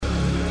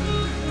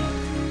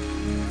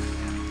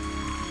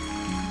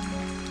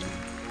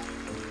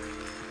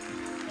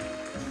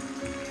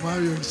While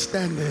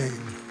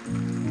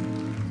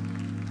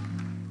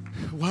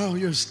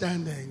you're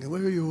standing,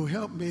 will you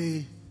help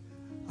me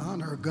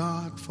honor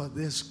God for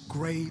this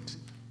great,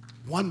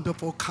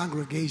 wonderful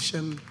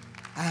congregation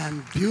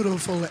and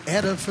beautiful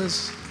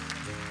edifice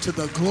to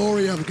the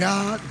glory of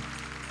God?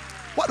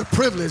 What a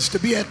privilege to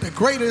be at the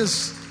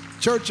greatest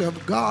church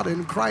of God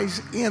in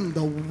Christ in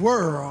the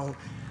world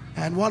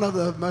and one of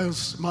the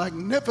most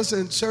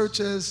magnificent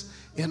churches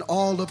in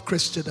all of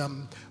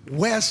Christendom,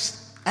 West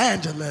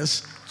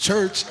Angeles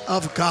Church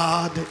of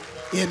God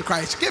in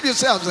Christ. Give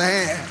yourselves a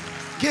hand.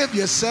 Give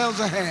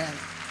yourselves a hand.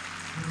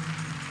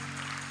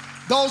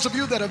 Those of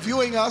you that are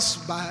viewing us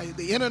by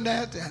the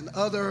internet and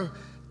other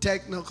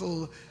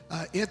technical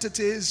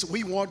entities,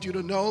 we want you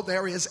to know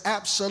there is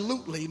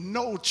absolutely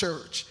no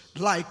church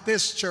like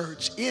this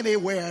church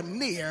anywhere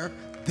near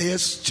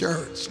this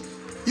church.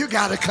 You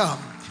got to come.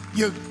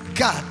 You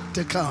got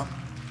to come.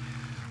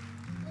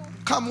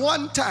 Come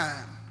one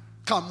time.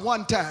 Come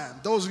one time.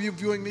 Those of you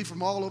viewing me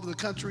from all over the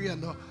country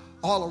and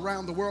all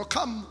around the world,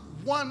 come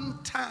one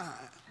time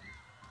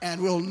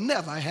and we'll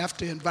never have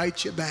to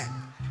invite you back.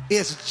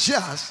 It's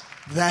just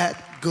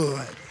that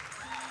good.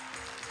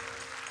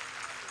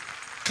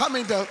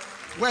 Coming to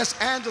West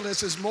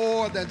Angeles is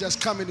more than just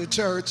coming to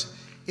church.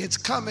 It's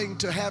coming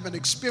to have an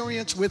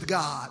experience with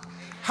God.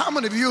 How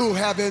many of you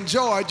have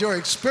enjoyed your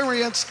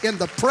experience in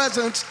the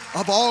presence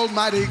of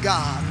Almighty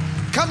God?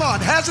 Come on,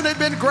 hasn't it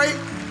been great?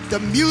 The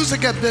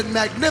music has been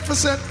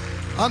magnificent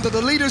under the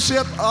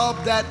leadership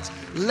of that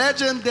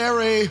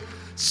legendary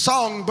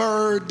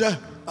songbird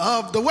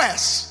of the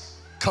West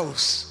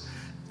Coast,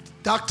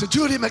 Dr.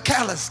 Judy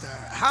McAllister.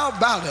 How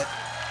about it?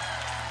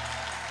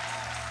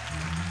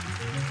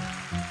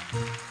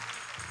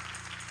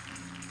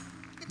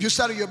 If you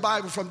study your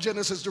Bible from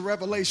Genesis to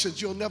Revelations,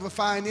 you'll never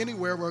find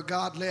anywhere where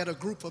God led a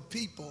group of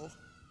people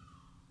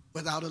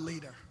without a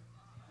leader.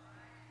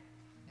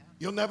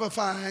 You'll never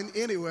find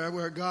anywhere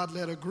where God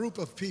led a group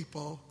of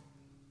people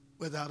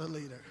without a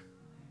leader.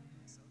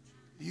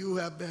 You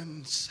have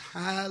been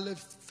highly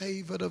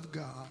favored of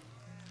God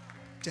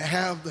to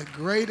have the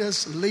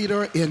greatest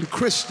leader in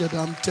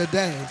Christendom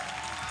today.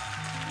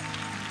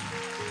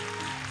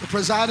 The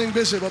presiding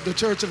bishop of the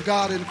Church of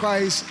God in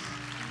Christ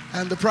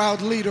and the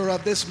proud leader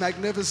of this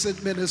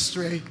magnificent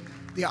ministry,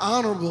 the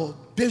Honorable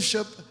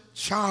Bishop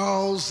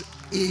Charles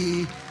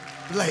E.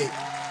 Blake.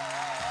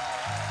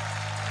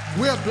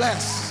 We're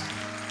blessed.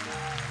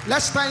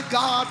 Let's thank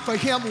God for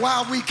him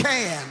while we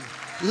can.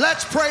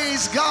 Let's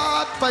praise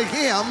God for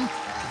him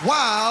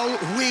while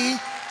we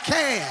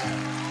can.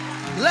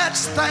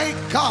 Let's thank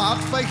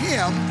God for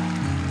him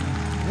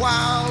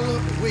while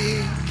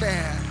we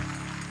can.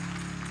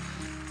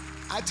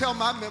 I tell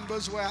my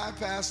members where I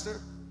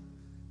pastor,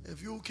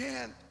 if you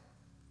can't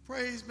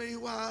praise me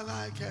while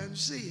I can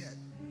see it,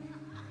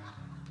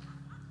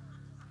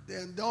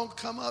 then don't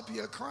come up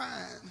here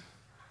crying,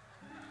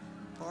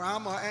 or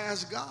I'm going to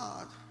ask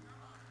God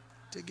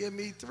to give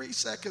me 3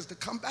 seconds to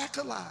come back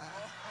alive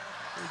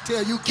and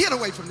tell you, get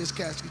away from this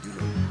casket. You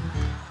know.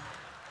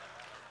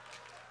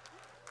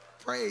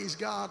 Praise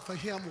God for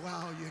him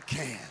while you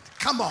can.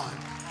 Come on,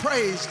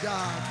 praise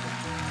God.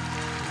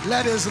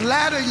 Let his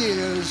latter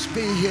years be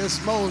his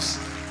most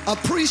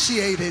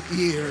appreciated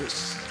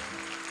years.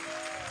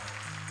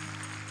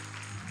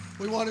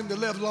 We want him to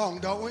live long,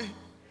 don't we?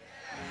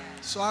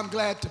 So I'm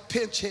glad to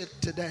pinch hit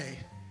today.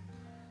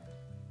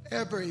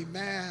 Every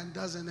man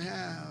doesn't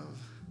have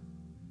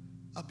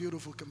a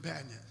beautiful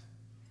companion,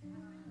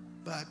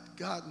 but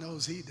God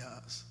knows he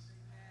does.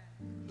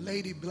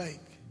 Lady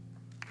Blake.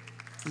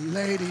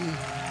 Lady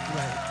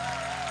Blake.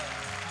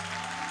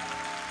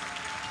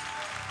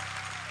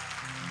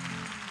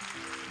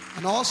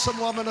 An awesome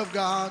woman of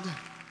God,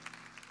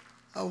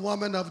 a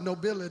woman of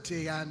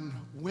nobility and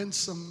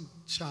winsome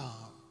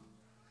charm.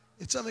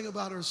 It's something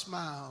about her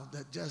smile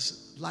that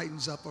just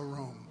lightens up a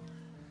room.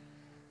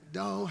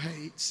 Don't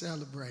hate,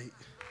 celebrate.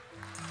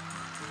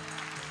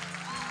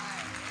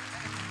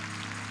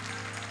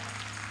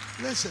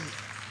 Listen,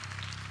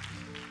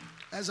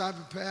 as I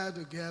prepare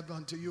to give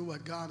unto you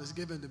what God has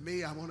given to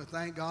me, I want to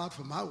thank God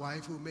for my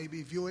wife who may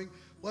be viewing.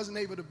 Wasn't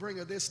able to bring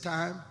her this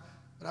time,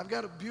 but I've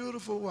got a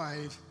beautiful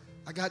wife.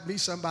 I got me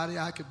somebody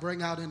I could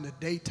bring out in the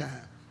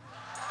daytime.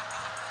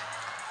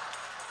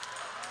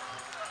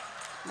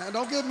 Now,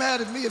 don't get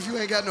mad at me if you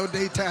ain't got no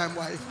daytime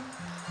wife.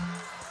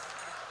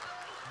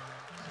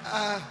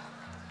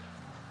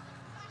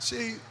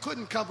 She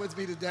couldn't come with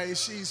me today.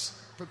 She's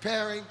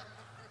preparing.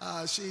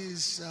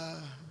 She's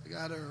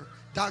got her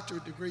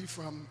doctorate degree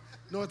from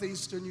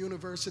Northeastern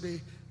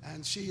University,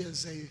 and she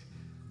is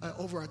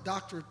over a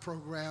doctorate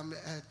program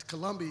at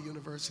Columbia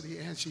University,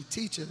 and she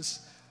teaches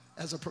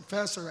as a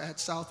professor at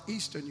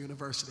Southeastern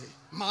University.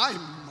 My.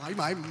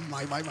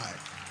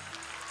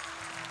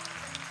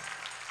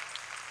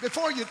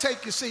 Before you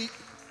take your seat,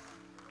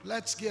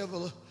 let's give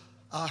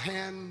a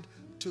hand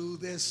to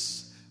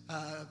this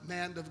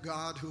man of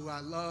God who I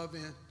love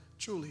and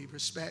truly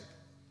respect.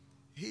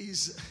 He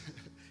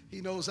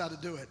knows how to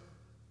do it,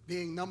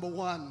 being number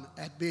one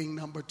at being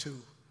number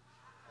two.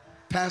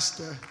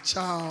 Pastor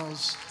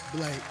Charles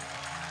Blake.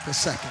 the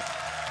second.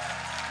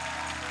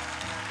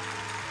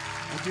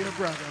 My dear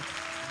brother,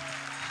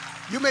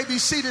 you may be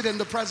seated in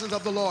the presence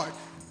of the Lord.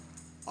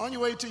 On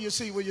your way to your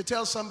seat, will you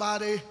tell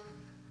somebody,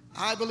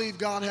 I believe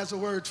God has a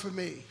word for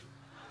me?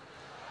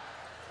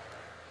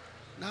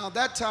 Now,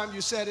 that time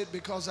you said it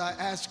because I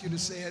asked you to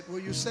say it. Will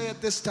you say it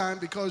this time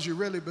because you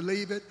really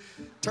believe it?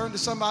 Turn to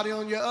somebody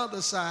on your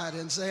other side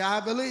and say, I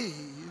believe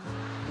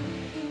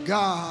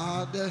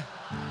God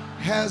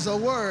has a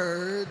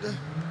word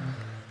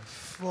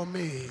for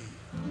me.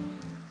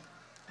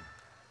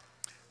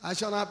 I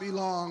shall not be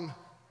long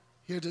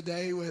here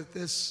today with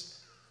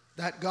this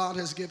that God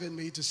has given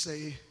me to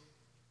say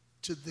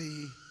to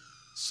thee,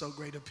 so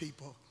great a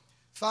people.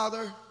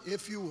 Father,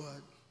 if you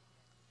would,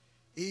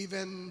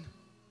 even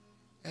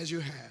as you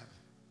have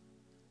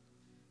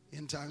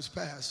in times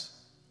past,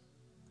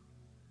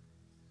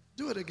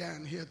 do it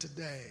again here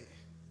today.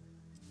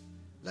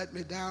 Let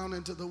me down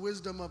into the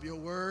wisdom of your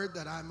word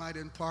that I might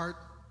impart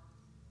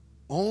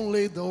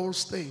only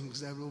those things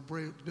that will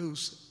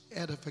produce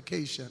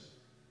edification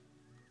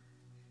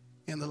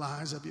in the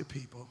lives of your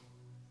people.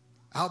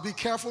 I'll be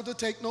careful to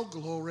take no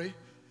glory,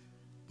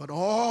 but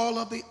all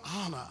of the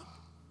honor,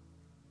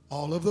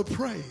 all of the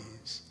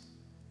praise,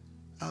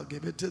 I'll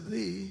give it to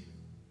thee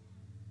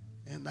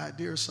in thy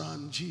dear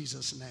son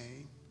Jesus'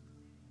 name.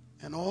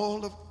 And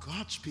all of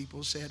God's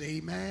people said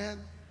amen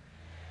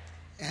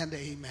and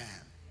amen.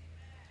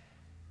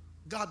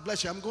 God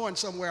bless you. I'm going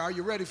somewhere. Are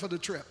you ready for the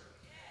trip?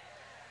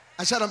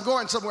 I said I'm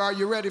going somewhere. Are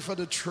you ready for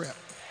the trip?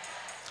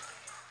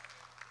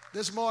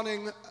 This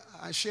morning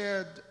I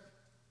shared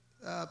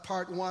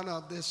part one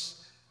of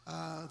this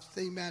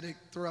thematic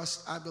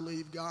thrust I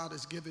believe God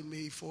has given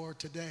me for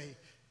today.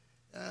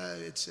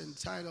 It's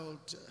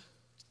entitled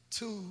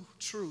Two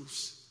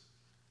Truths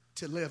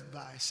to Live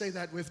By. Say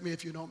that with me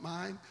if you don't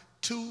mind.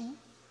 Two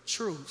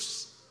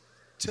truths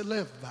to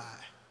live by.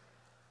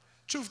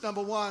 Truth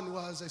number one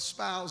was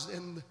espoused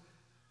in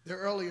the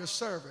earlier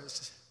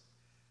service.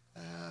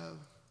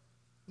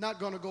 Not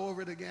going to go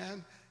over it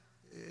again.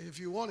 If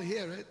you want to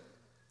hear it,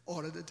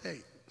 order the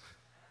tape.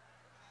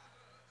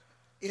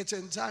 It's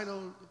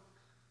entitled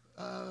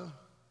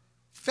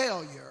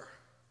Failure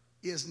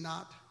is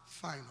Not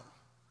Final.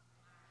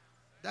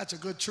 That's a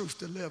good truth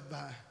to live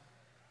by.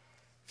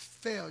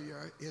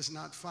 Failure is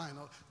not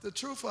final. The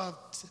truth of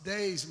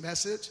today's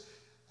message,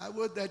 I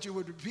would that you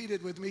would repeat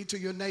it with me to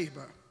your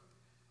neighbor.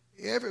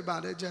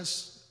 Everybody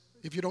just,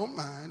 if you don't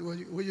mind,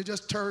 will you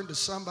just turn to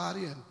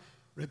somebody and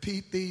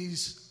repeat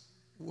these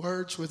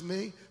words with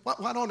me?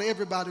 Why don't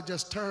everybody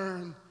just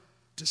turn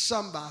to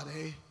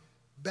somebody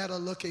better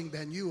looking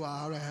than you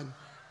are and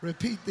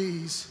repeat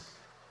these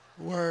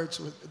words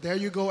with, there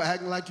you go,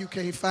 acting like you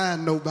can't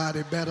find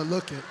nobody better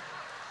looking.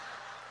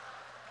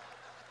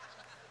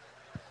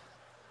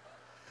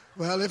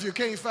 Well, if you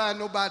can't find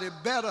nobody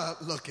better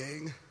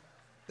looking,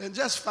 then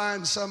just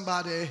find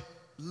somebody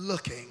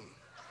looking.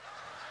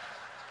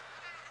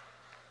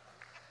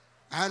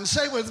 And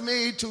say with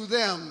me to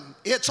them,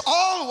 it's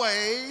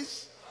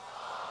always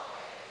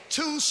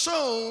too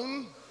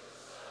soon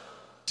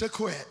to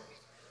quit.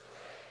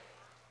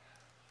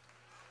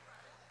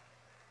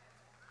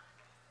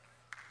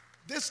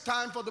 This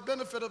time, for the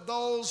benefit of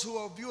those who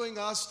are viewing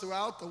us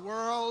throughout the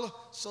world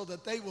so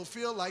that they will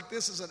feel like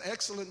this is an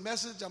excellent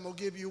message, I'm going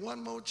to give you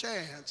one more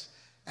chance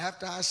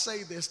after I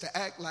say this to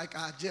act like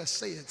I just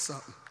said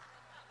something.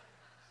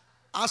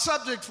 Our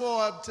subject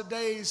for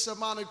today's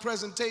sermonic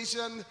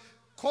presentation,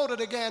 quote it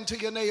again to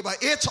your neighbor,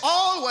 it's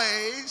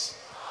always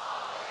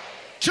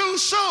too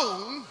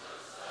soon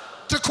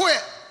to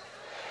quit.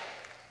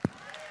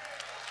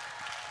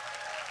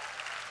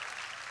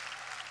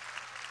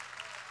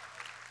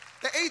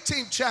 The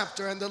 18th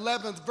chapter and the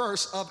 11th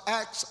verse of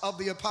Acts of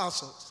the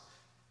Apostles.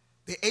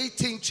 The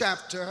 18th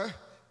chapter,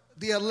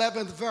 the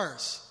 11th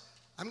verse.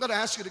 I'm going to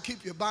ask you to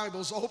keep your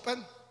Bibles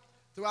open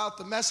throughout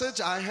the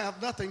message. I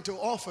have nothing to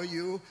offer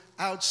you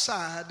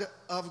outside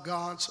of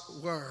God's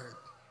word.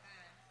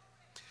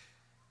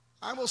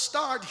 I will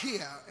start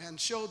here and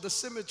show the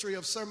symmetry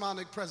of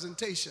sermonic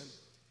presentation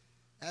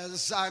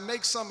as I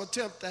make some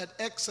attempt at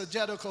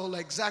exegetical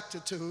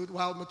exactitude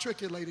while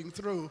matriculating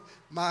through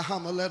my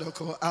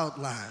homiletical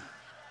outline.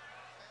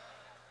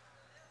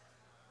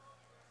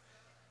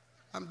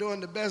 I'm doing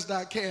the best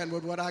I can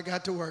with what I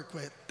got to work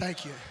with.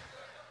 Thank you.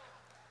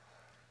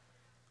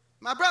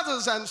 My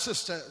brothers and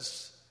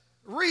sisters,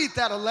 read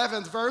that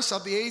 11th verse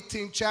of the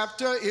 18th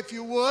chapter, if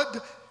you would.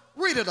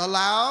 Read it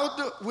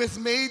aloud with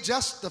me,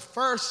 just the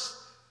first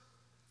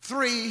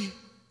three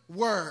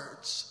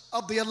words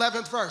of the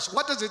 11th verse.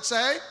 What does it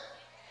say?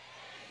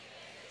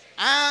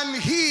 And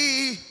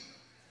he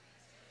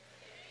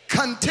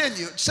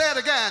continued. Say it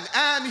again.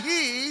 And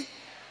he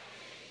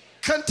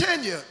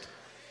continued.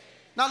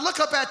 Now look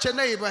up at your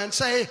neighbor and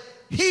say,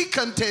 he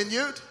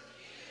continued.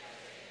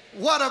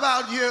 What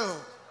about you?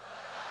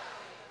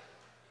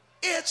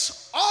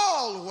 It's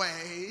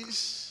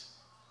always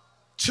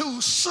too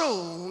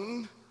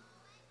soon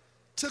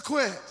to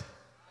quit.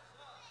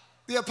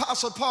 The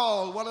Apostle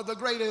Paul, one of the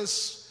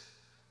greatest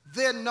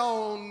then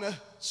known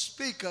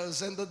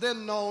speakers in the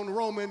then known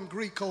Roman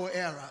Greco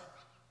era.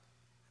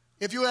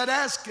 If you had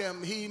asked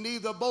him, he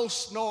neither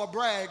boasts nor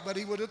brag, but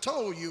he would have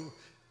told you,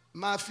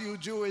 my few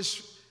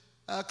Jewish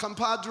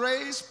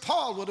compadres,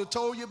 Paul would have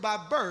told you by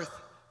birth,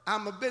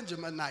 I'm a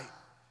Benjaminite.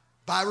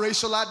 By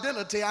racial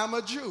identity, I'm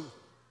a Jew.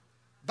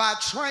 By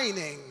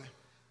training,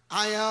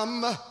 I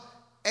am a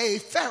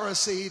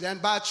Pharisee,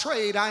 and by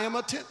trade, I am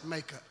a tent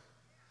maker.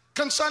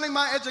 Concerning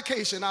my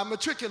education, I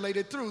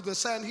matriculated through the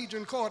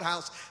Sanhedrin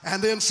courthouse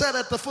and then sat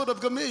at the foot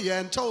of Gamaliel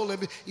and told him,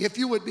 if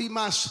you would be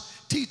my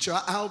teacher,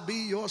 I'll be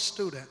your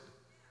student.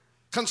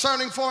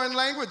 Concerning foreign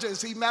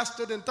languages, he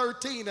mastered in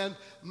 13 and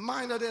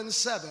minored in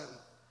 7.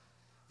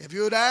 If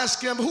you would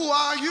ask him, who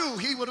are you?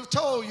 He would have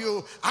told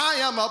you, I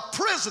am a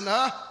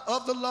prisoner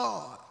of the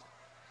Lord.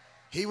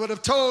 He would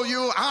have told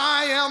you,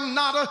 I am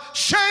not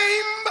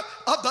ashamed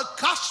of the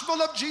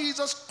gospel of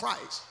Jesus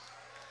Christ,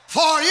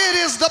 for it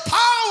is the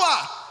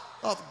power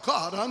of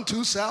God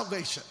unto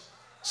salvation.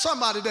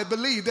 Somebody that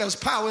believes there's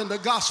power in the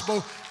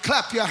gospel,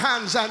 clap your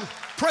hands and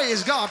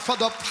praise God for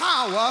the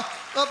power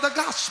of the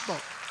gospel.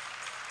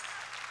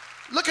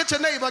 Look at your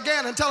neighbor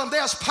again and tell him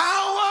there's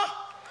power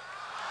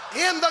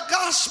in the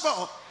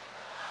gospel.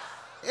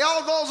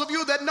 All those of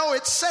you that know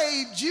it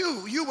saved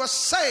you, you were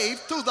saved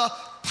through the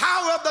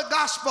power of the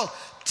gospel.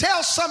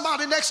 Tell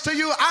somebody next to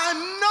you, I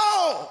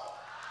know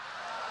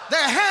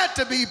there had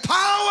to be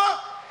power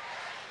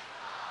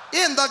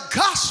in the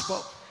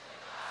gospel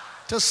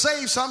to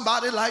save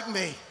somebody like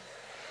me.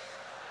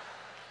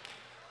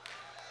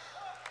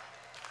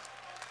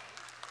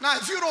 Now,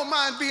 if you don't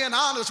mind being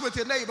honest with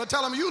your neighbor,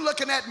 tell him, you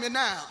looking at me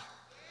now.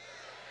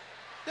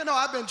 You know,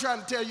 I've been trying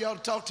to tell y'all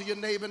to talk to your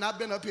neighbor, and I've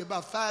been up here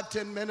about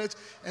 5-10 minutes,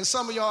 and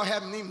some of y'all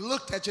haven't even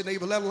looked at your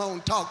neighbor, let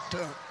alone talk to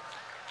him.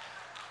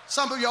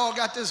 Some of y'all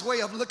got this way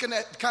of looking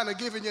at, kind of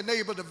giving your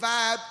neighbor the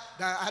vibe.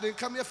 Now, I didn't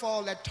come here for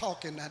all that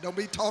talking now. Don't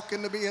be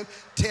talking to me and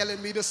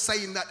telling me to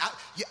say nothing.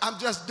 I'm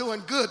just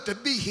doing good to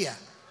be here.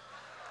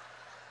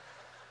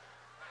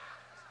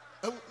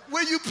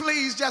 Will you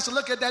please just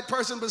look at that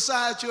person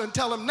beside you and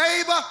tell them,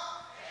 neighbor,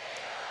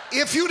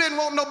 if you didn't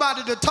want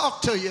nobody to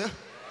talk to you,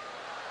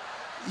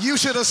 you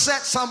should have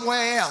sat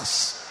somewhere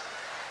else.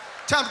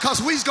 Tell them,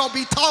 because we's going to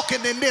be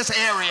talking in this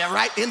area,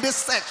 right? In this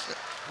section.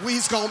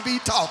 We's going to be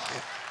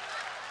talking.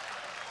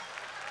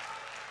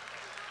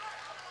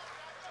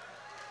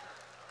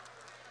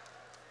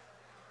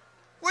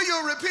 Will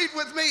you repeat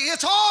with me?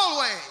 It's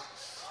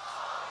always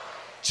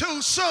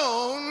too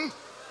soon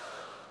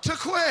to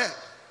quit.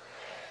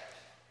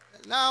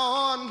 Now,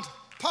 on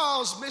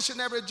Paul's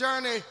missionary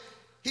journey,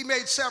 he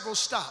made several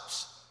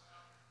stops.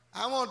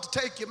 I want to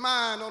take your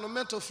mind on a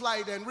mental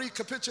flight and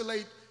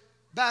recapitulate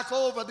back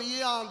over the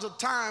eons of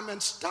time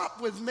and stop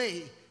with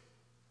me.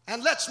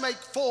 And let's make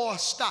 4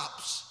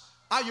 stops.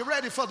 Are you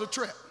ready for the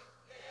trip?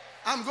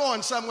 I'm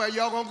going somewhere.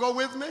 Y'all gonna go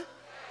with me?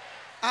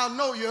 I'll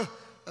know you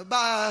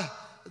by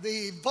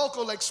the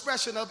vocal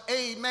expression of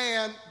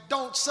amen.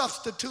 Don't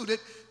substitute it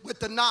with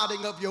the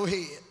nodding of your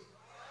head.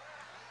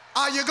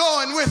 Are you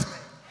going with me?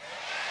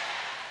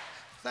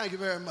 Thank you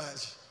very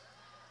much.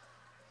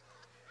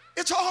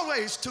 It's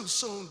always too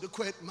soon to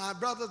quit, my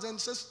brothers and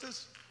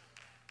sisters.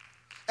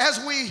 As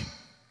we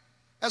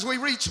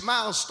reach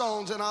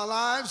milestones in our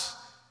lives,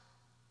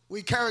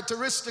 we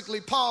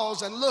characteristically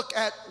pause and look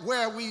at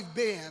where we've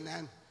been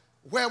and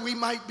where we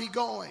might be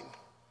going.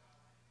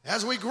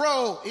 As we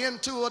grow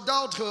into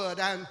adulthood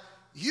and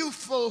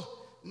youthful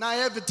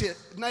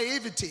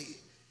naivety,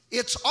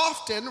 it's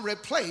often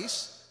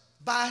replaced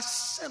by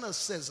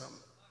cynicism,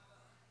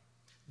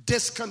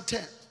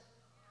 discontent,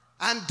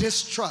 and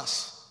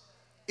distrust.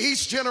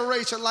 Each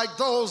generation, like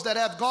those that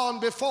have gone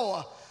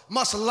before,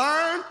 must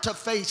learn to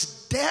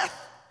face death,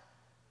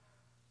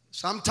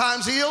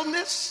 sometimes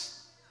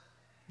illness,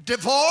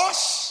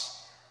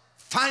 divorce,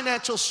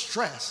 financial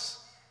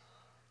stress,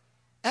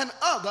 and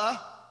other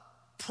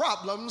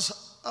problems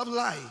of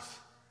life.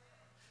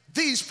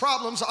 These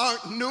problems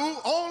aren't new,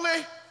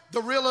 only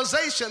the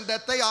realization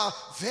that they are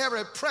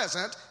very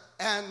present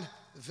and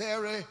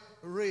very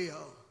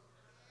real.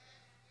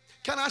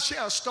 Can I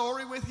share a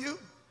story with you?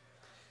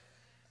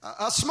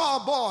 A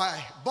small boy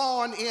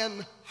born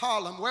in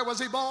Harlem. Where was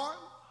he born?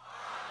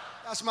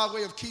 That's my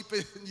way of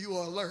keeping you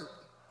alert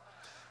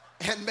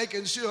and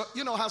making sure.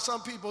 You know how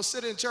some people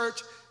sit in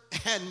church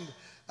and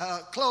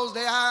close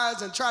their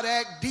eyes and try to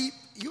act deep?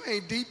 You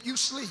ain't deep, you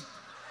sleep.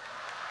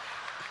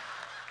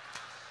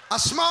 A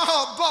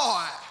small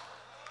boy.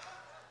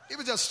 He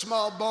was just a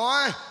small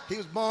boy. He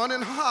was born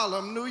in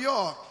Harlem, New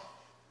York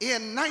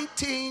in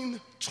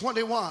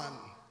 1921.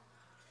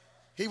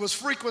 He was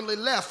frequently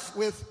left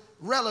with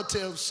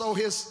relatives so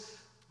his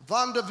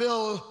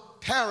vaudeville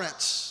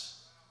parents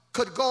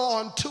could go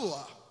on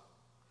tour.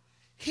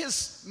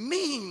 His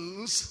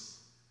mean,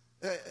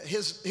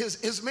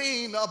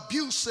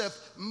 abusive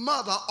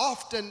mother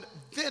often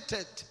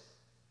vented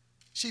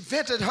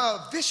her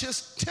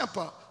vicious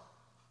temper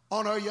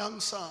on her young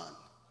son.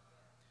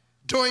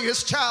 During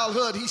his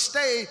childhood, he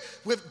stayed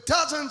with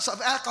dozens of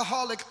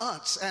alcoholic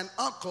aunts and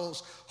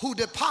uncles who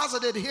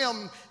deposited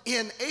him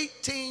in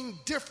 18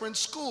 different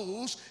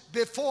schools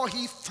before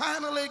he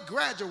finally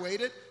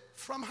graduated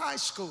from high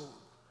school.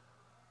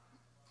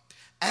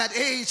 At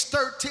age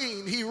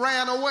 13, he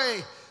ran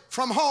away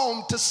from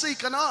home to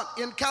seek an aunt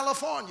in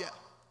California,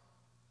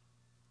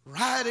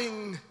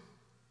 riding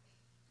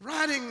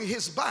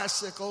his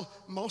bicycle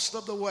most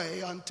of the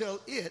way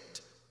until it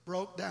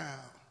broke down.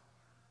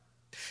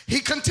 He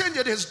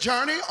continued his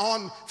journey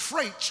on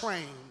freight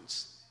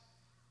trains.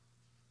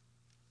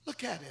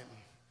 Look at him.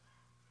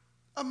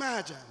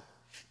 Imagine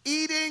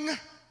eating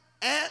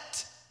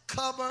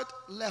ant-covered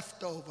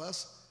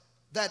leftovers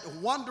that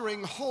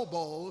wandering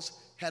hobos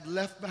had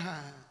left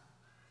behind.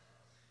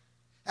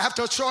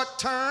 After a short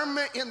term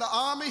in the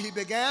army, he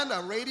began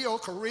a radio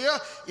career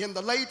in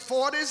the late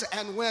 40s,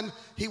 and when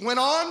he went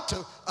on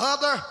to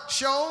other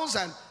shows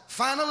and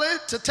finally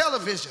to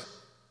television.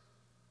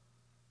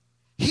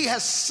 He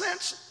has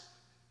since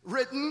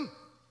written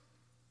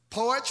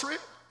poetry,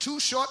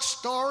 2 short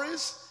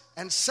stories,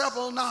 and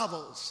several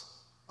novels.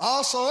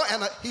 Also,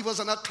 he was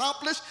an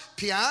accomplished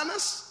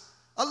pianist,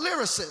 a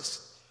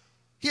lyricist.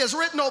 He has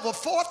written over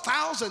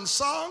 4,000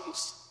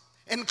 songs,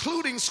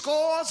 including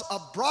scores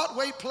of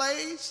Broadway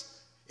plays.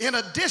 In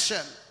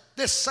addition,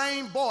 this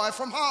same boy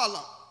from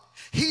Harlem,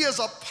 he was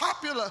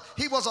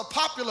a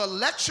popular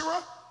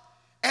lecturer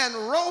and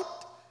wrote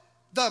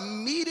the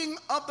Meeting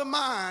of the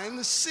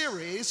Mind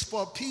series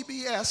for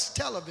PBS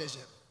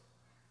television.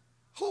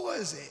 Who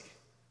is he?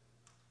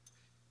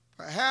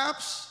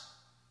 Perhaps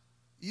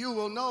you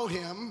will know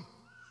him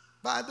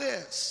by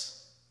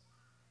this.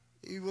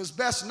 He was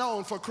best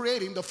known for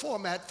creating the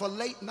format for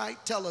late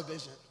night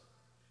television.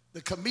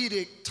 The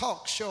comedic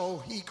talk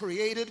show he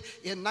created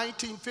in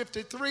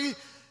 1953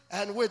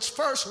 and which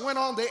first went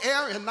on the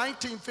air in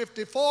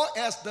 1954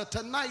 as The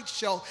Tonight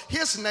Show.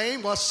 His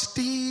name was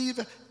Steve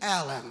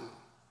Allen.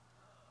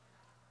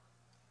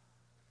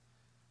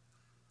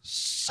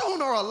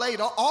 Sooner or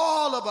later,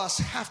 all of us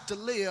have to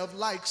live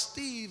like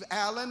Steve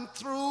Allen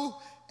through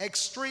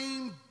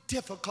extreme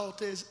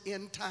difficulties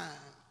in time.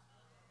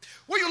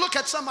 Will you look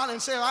at somebody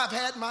and say, I've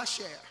had my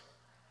share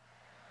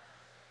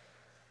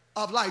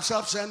of life's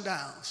ups and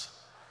downs?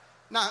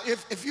 Now,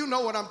 if you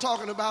know what I'm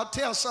talking about,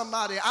 tell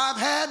somebody, I've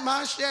had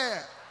my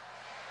share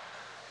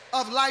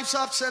of life's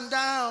ups and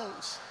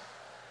downs.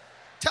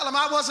 Tell them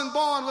I wasn't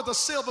born with a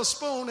silver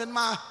spoon in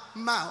my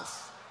mouth.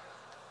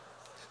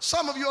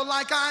 Some of you are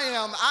like I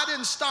am. I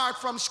didn't start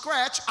from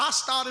scratch. I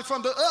started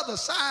from the other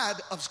side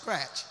of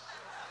scratch.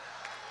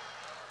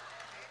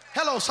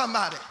 Hello,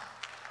 somebody.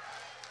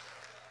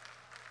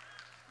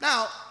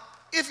 Now,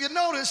 if you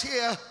notice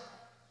here,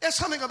 there's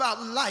something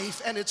about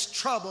life and its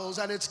troubles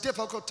and its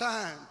difficult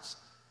times.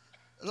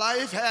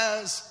 Life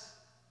has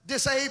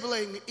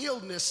disabling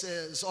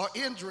illnesses or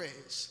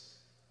injuries.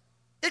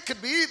 It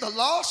could be the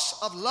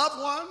loss of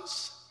loved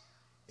ones.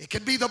 It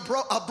could be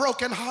a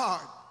broken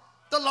heart,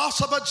 the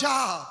loss of a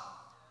job,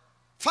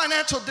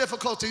 financial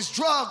difficulties,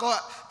 drug or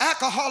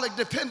alcoholic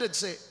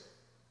dependency.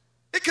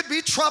 It could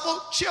be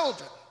troubled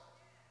children.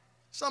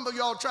 Some of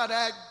y'all try to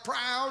act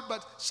proud,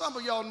 but some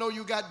of y'all know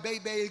you got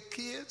baby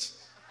kids.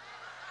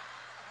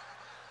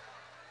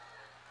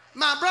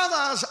 My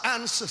brothers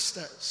and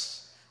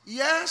sisters,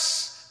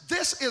 yes,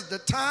 this is the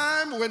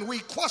time when we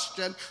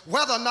question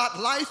whether or not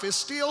life is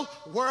still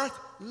worth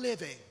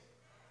living.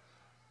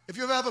 If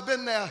you've ever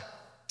been there,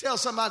 tell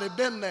somebody,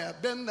 been there,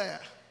 been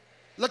there.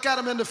 Look at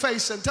them in the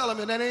face and tell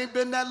them it ain't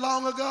been that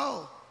long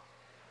ago.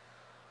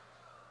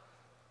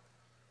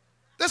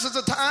 This is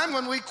a time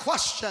when we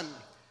question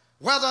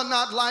whether or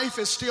not life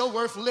is still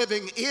worth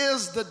living.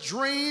 Is the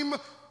dream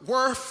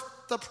worth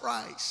the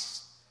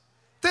price?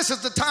 This is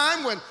the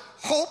time when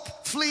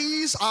hope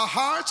flees our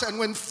hearts and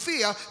when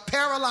fear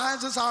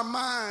paralyzes our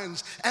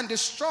minds and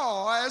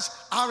destroys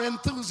our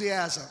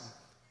enthusiasm.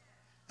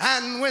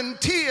 And when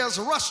tears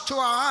rush to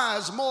our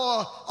eyes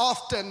more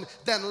often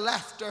than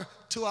laughter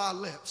to our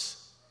lips.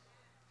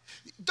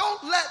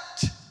 Don't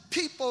let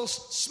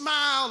people's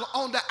smile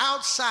on the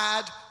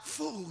outside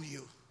fool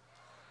you.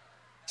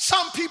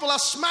 Some people are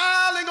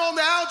smiling on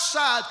the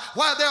outside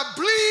while they're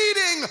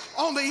bleeding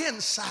on the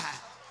inside.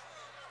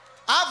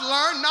 I've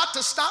learned not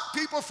to stop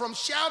people from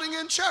shouting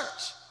in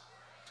church.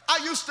 I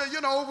used to,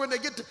 when they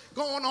get to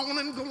going on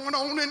and going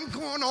on and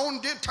going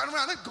on, then turn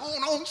around and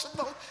going on some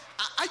more.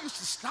 I used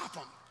to stop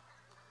them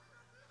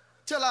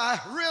till I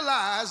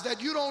realized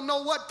that you don't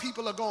know what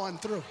people are going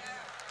through.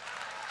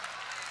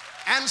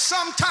 And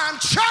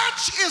sometimes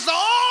church is the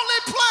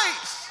only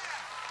place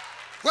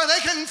where they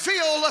can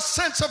feel a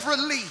sense of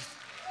relief.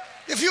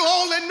 If you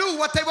only knew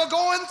what they were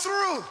going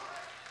through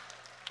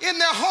in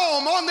their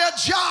home, on their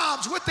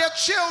jobs, with their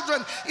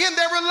children, in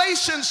their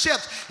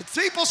relationships.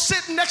 People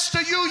sitting next to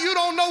you, you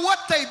don't know what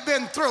they've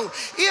been through.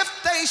 If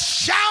they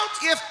shout,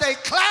 if they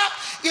clap,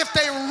 if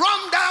they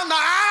run down the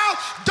aisle,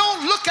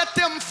 don't look at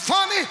them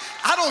funny.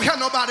 I don't hear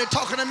nobody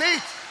talking to me.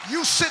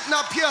 You sitting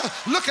up here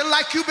looking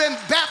like you've been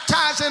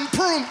baptized in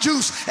prune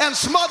juice and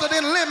smothered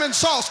in lemon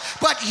sauce.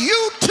 But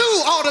you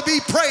too ought to be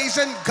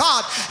praising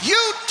God.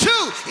 You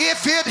too,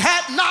 if it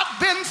had not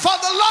been for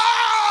the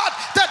Lord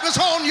that was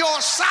on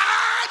your side.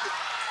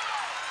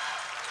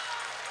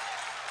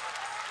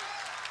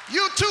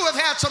 You too have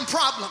had some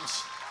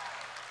problems.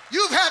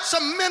 You've had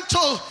some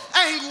mental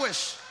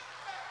anguish.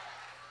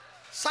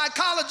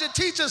 Psychology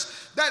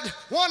teaches that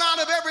 1 out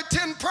of every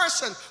 10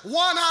 person,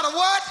 1 out of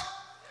what?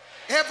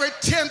 Every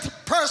 10th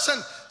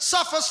person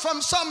suffers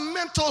from some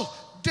mental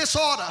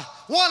disorder.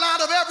 1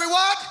 out of every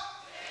what?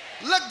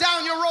 Look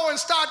down your row and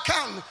start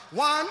counting.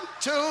 1,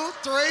 2,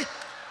 3.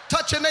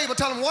 Touch your neighbor,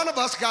 tell them one of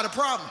us got a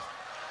problem.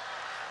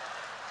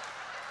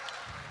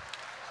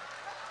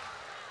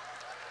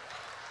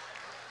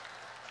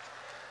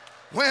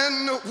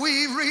 When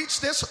we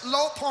reach this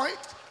low point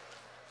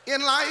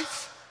in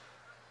life,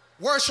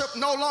 worship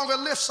no longer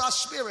lifts our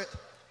spirit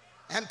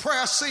and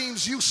prayer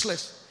seems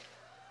useless.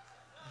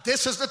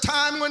 This is the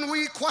time when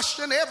we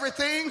question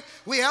everything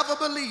we ever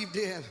believed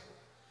in.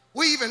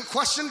 We even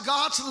question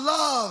God's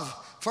love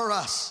for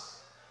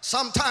us,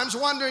 sometimes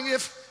wondering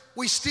if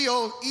we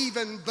still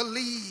even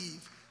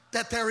believe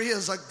that there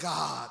is a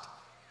God.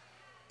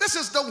 This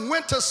is the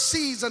winter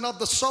season of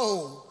the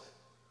soul.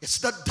 It's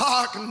the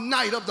dark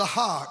night of the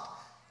heart,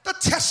 the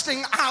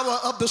testing hour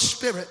of the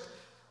spirit.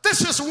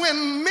 This is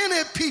when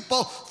many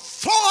people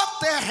throw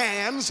up their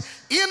hands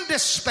in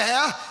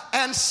despair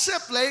and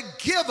simply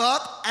give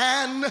up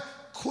and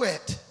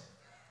quit.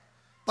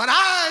 But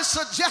I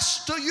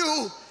suggest to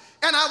you,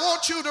 and I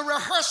want you to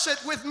rehearse it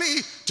with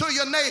me to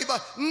your neighbor.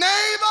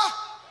 Neighbor,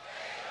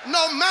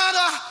 no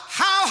matter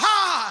how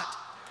hard,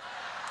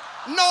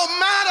 no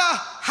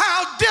matter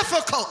how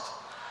difficult,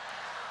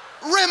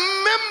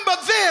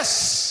 remember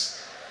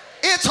this: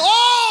 it's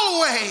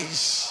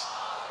always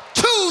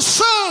too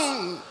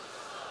soon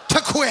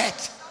to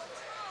quit.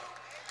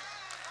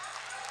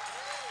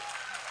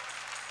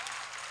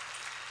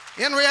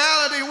 In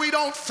reality, we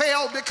don't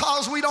fail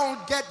because we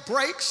don't get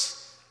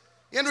breaks.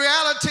 In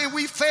reality,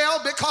 we fail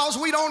because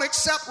we don't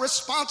accept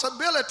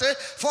responsibility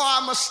for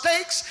our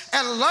mistakes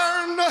and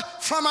learn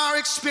from our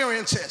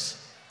experiences.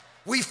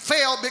 We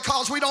fail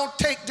because we don't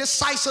take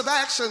decisive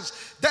actions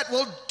that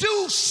will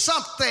do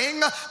something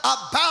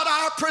about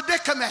our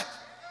predicament.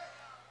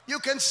 You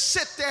can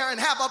sit there and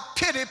have a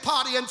pity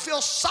party and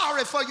feel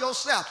sorry for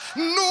yourself.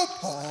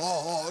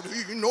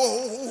 Nobody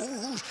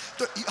knows.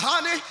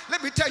 Honey,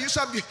 let me tell you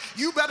something.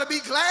 You better be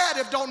glad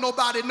if don't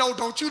nobody know.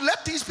 Don't you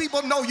let these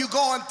people know you're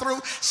going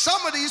through.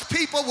 Some of these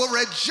people will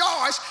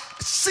rejoice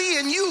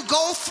seeing you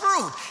go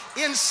through.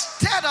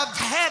 Instead of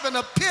having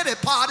a pity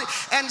party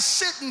and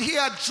sitting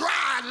here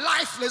dry,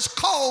 lifeless,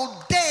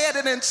 cold, dead,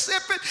 and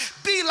insipid,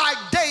 be like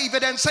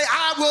David and say,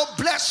 I will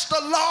bless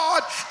the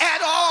Lord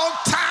at all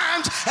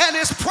times, and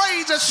his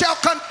praises shall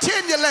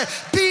continually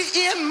be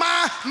in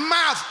my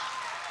mouth.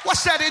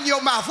 What's that in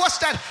your mouth?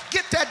 What's that?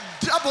 Get that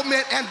double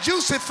mint and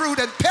juicy fruit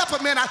and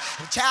peppermint.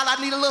 Child,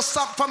 I need a little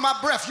something for my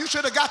breath. You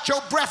should have got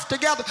your breath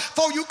together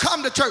before you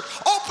come to church.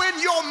 Open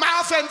your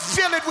mouth and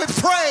fill it with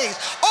praise.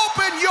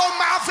 Open your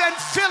mouth and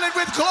fill it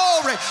with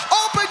glory.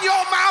 Open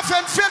your mouth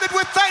and fill it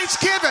with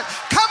thanksgiving.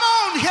 Come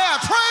on here.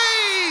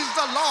 Praise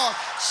the Lord.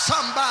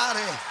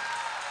 Somebody.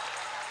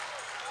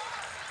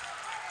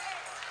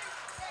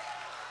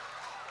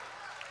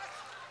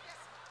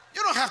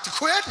 You don't have to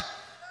quit.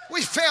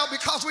 We fail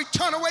because we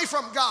turn away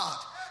from God,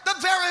 the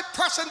very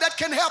person that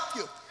can help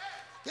you.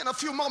 In a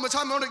few moments,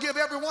 I'm going to give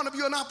every one of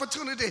you an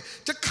opportunity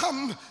to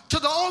come to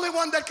the only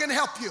one that can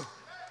help you.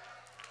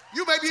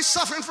 You may be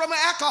suffering from an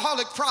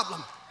alcoholic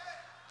problem.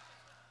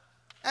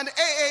 And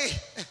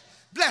AA,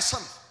 bless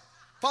them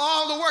for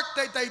all the work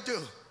that they do.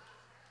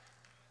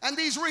 And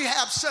these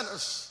rehab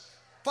centers,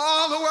 for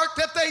all the work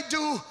that they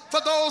do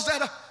for those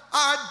that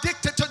are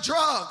addicted to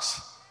drugs,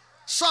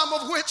 some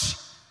of which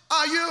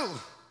are you.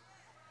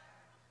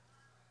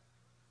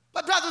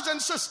 But brothers and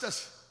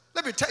sisters,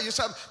 let me tell you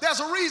something. There's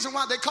a reason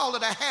why they call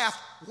it a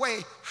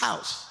halfway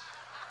house.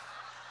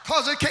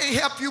 Because it can't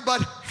help you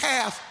but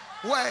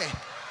halfway.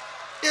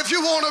 If you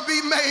want to be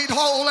made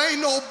whole,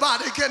 ain't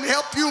nobody can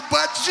help you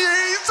but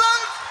Jesus.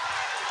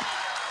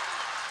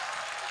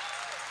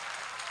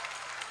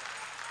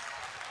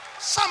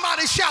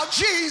 Somebody shout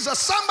Jesus.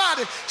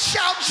 Somebody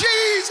shout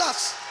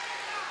Jesus.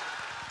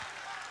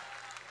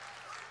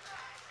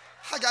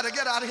 I got to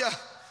get out of here.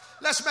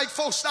 Let's make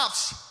 4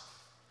 stops.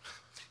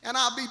 And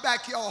I'll be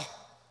back, y'all,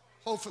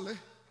 hopefully.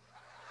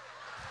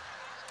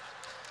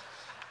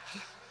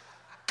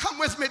 Come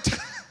with me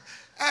to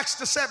Acts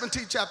the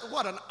 17th chapter.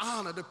 What an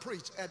honor to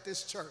preach at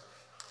this church.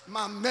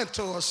 My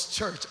mentor's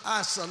church.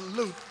 I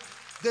salute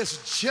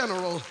this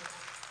general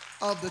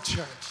of the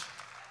church.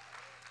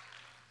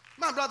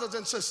 My brothers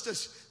and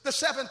sisters, the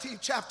 17th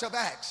chapter of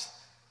Acts.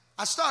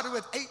 I started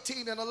with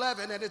 18 and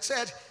 11, and it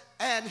said,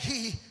 and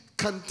he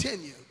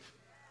continued.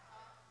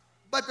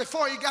 But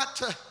before he got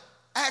to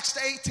Acts the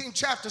 18th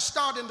chapter,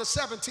 start in the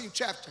 17th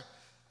chapter.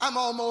 I'm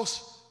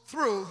almost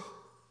through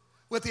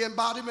with the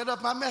embodiment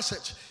of my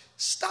message.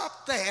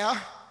 Stop there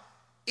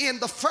in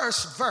the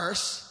first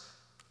verse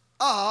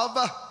of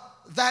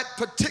that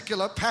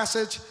particular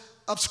passage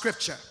of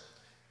Scripture.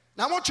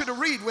 Now I want you to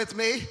read with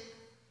me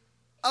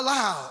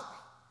aloud.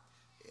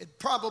 It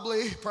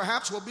probably,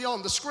 perhaps, will be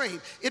on the screen.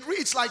 It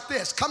reads like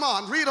this. Come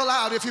on, read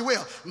aloud if you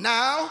will.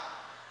 Now,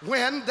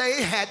 when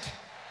they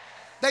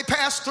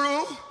passed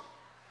through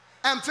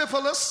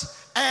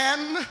Amphipolis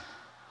and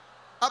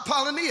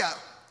Apollonia,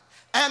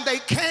 and they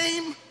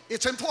came,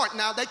 it's important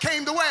now, they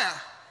came to where?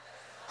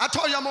 I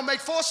told you I'm going to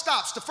make 4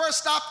 stops. The first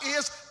stop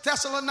is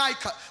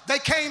Thessalonica. They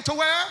came to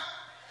where?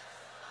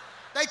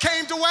 They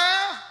came to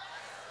where?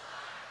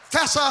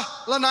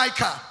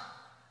 Thessalonica,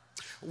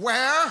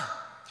 where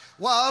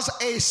was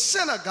a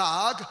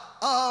synagogue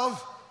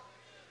of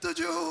the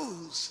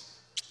Jews.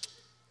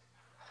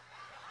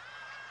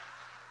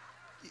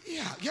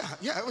 Yeah,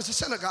 it was a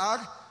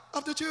synagogue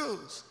of the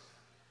Jews.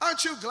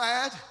 Aren't you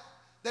glad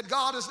that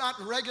God is not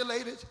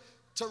regulated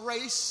to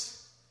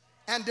race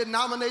and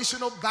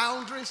denominational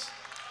boundaries?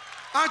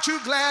 Aren't you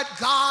glad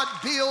God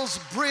builds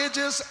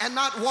bridges and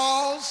not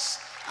walls?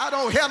 I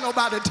don't hear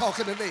nobody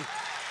talking to me.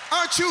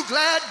 Aren't you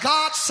glad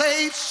God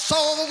saves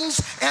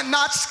souls and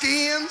not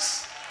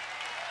skins?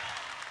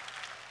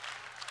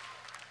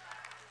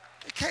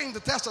 They came to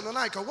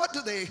Thessalonica. What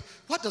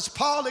does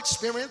Paul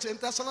experience in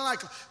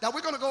Thessalonica? Now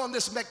we're going to go on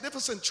this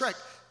magnificent trek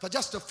for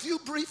just a few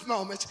brief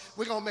moments.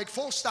 We're going to make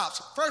 4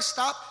 stops. First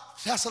stop,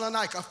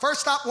 Thessalonica.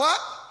 First stop, what?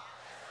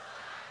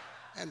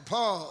 And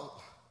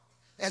Paul,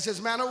 as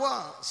his manner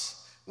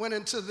was, went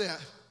into them.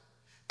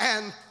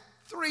 And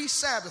 3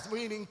 Sabbaths,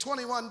 meaning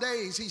 21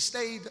 days, he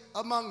stayed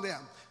among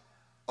them,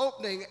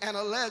 opening and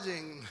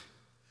alleging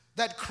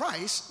that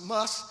Christ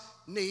must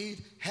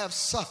need have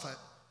suffered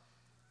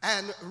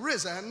and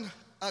risen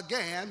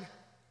again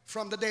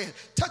from the dead.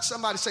 Touch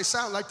somebody, say,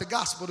 sound like the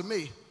gospel to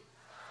me.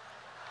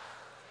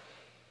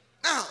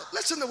 Now,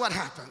 listen to what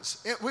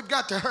happens. We've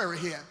got to hurry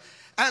here.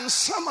 And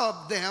some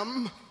of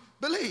them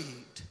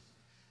believed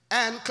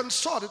and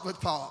consorted with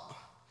Paul.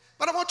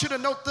 But I want you to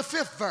note the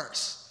 5th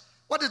verse.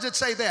 What does it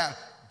say there?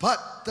 But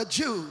the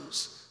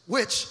Jews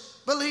which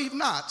believed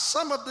not.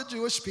 Some of the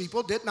Jewish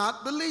people did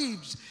not believe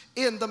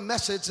in the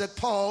message that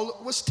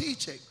Paul was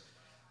teaching.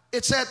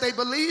 It said they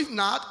believed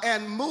not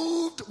and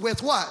moved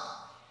with what?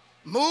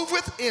 Moved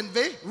with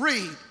envy.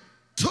 Read.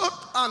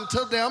 Took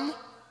unto them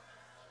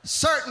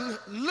certain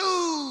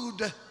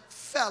lewd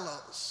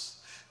fellows,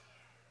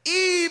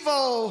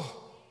 evil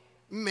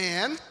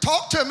men.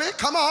 Talk to me,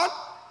 come on.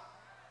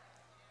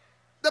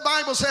 The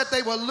Bible said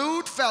they were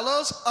lewd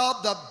fellows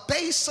of the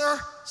baser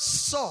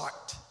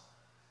sort.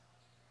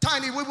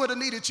 Tiny, we would have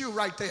needed you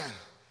right there.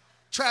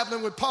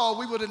 Traveling with Paul,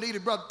 we would have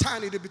needed Brother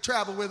Tiny to be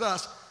traveling with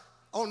us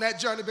on that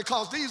journey,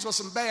 because these were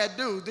some bad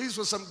dudes. These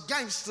were some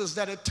gangsters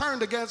that had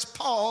turned against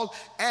Paul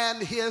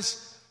and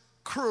his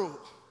crew.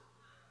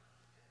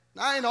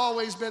 Now, I ain't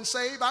always been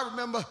saved. I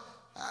remember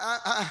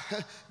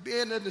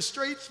being in the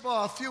streets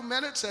for a few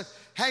minutes and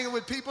hanging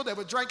with people that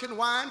were drinking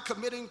wine,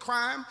 committing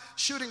crime,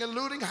 shooting and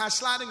looting, high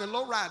sliding and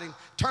low riding,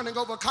 turning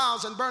over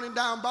cars and burning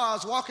down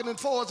bars, walking in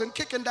fours and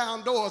kicking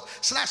down doors,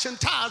 slashing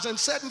tires and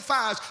setting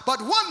fires.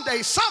 But one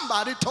day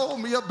somebody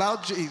told me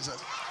about Jesus.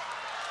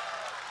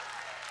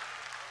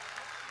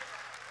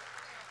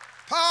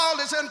 Paul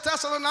is in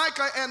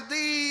Thessalonica and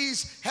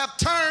these have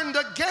turned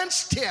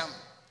against him.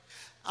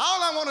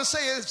 All I want to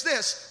say is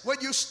this: when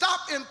you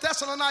stop in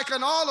Thessalonica,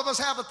 and all of us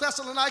have a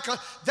Thessalonica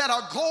that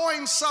are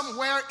going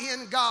somewhere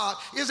in God.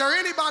 Is there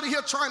anybody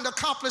here trying to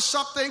accomplish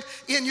something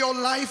in your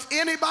life?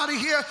 Anybody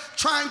here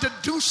trying to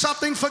do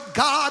something for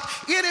God?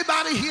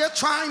 Anybody here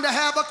trying to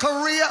have a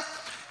career?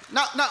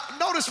 Now,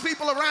 notice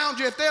people around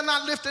you. If they're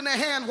not lifting their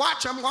hand,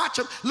 watch them.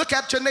 Look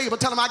at your neighbor.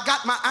 Tell them, I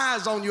got my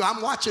eyes on you.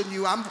 I'm watching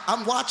you.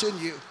 I'm watching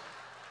you.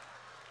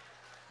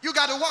 You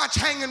got to watch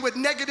hanging with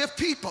negative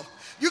people.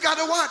 You got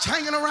to watch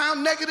hanging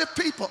around negative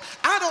people.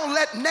 I don't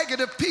let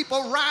negative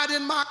people ride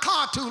in my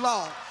car too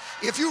long.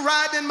 If you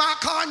ride in my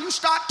car and you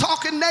start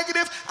talking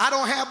negative, I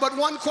don't have but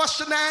one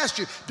question to ask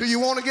you. Do you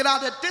want to get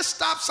out at this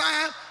stop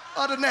sign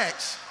or the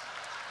next?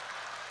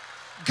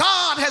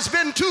 God has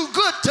been too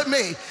good to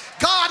me.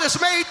 God has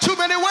made too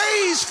many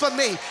ways for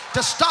me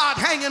to start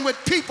hanging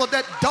with people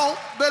that don't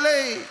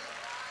believe.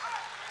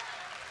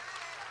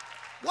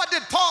 What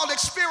did Paul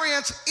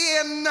experience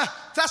in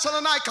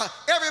Thessalonica?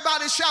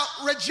 Everybody shout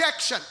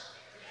rejection.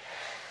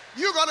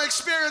 You're going to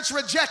experience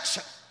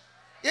rejection.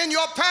 In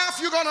your path,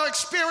 you're going to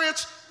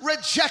experience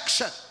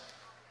rejection.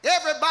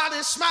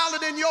 Everybody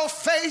smiling in your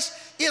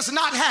face is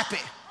not happy.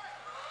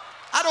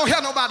 I don't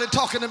hear nobody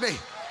talking to me.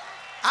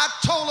 I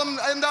told them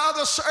in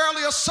the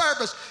earlier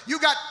service, you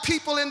got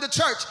people in the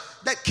church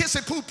that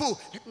kissy poo poo.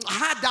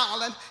 Hi,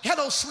 darling.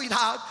 Hello,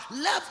 sweetheart.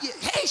 Love you.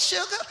 Hey,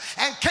 sugar.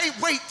 And can't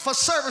wait for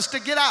service to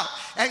get out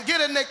and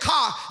get in their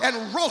car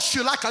and roast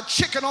you like a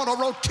chicken on a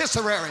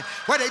rotisserie,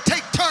 where they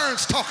take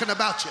turns talking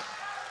about you.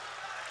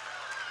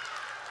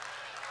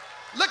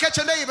 Look at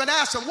your neighbor and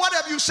ask them, what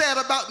have you said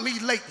about me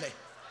lately?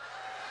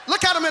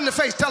 Look at them in the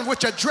face. Tell them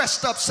with your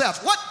dressed up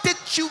self. What did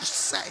you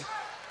say?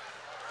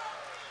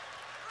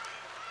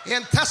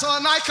 In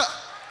Thessalonica,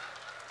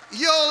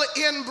 you'll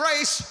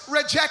embrace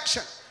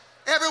rejection.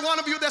 Every one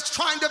of you that's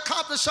trying to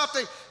accomplish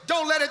something,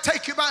 don't let it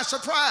take you by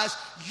surprise.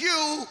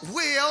 You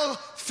will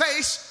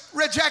face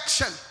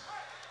rejection.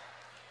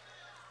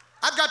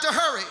 I've got to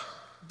hurry.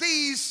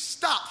 These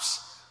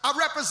stops are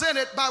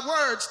represented by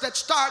words that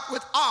start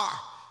with R.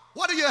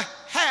 What do you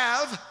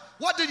have?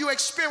 What do you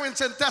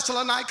experience in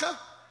Thessalonica?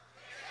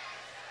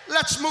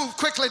 Let's move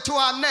quickly to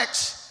our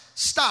next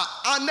stop.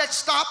 Our next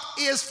stop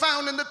is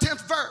found in the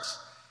 10th verse.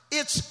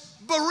 It's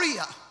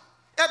Berea.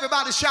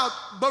 Everybody shout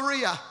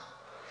Berea.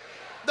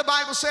 The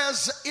Bible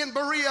says in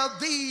Berea,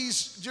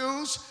 these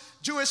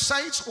Jewish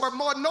saints were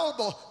more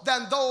noble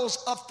than those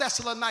of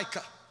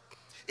Thessalonica,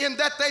 in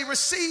that they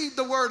received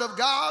the word of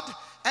God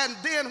and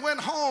then went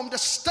home to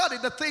study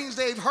the things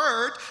they've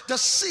heard to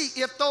see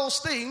if those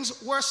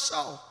things were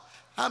so.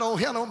 I don't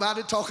hear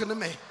nobody talking to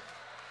me.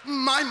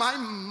 My.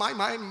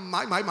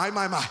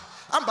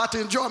 I'm about to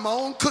enjoy my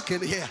own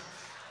cooking here.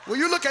 Will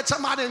you look at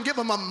somebody and give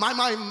them a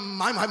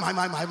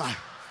my.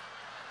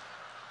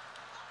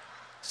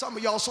 Some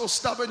of y'all so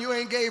stubborn you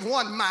ain't gave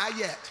one my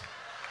yet.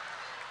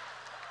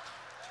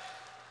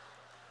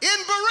 In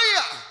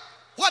Berea,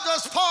 what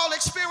does Paul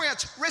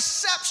experience?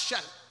 Reception.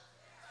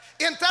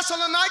 In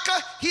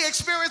Thessalonica, he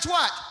experienced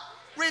what?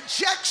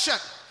 Rejection.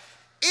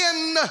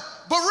 In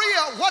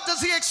Berea, what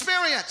does he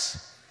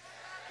experience?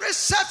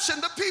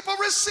 Reception. The people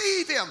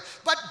receive him.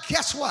 But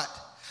guess what?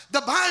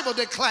 The Bible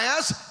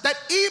declares that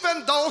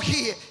even though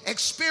he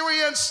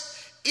experienced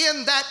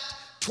in that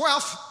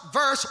 12th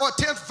verse or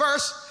 10th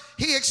verse,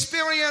 he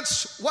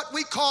experienced what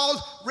we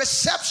call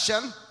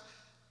reception.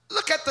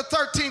 Look at the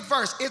 13th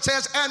verse. It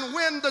says, and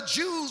when the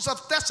Jews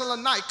of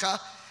Thessalonica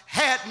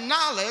had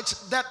knowledge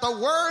that the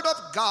word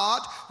of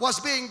God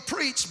was being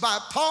preached by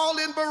Paul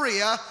in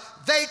Berea,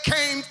 they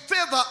came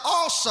thither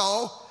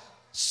also,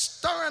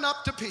 stirring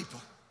up the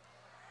people.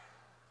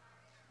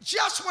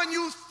 Just when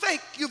you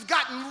think you've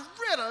gotten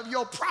rid of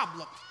your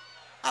problem,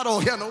 I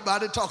don't hear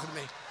nobody talking to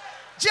me.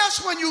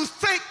 Just when you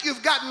think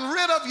you've gotten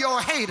rid of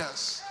your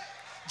haters,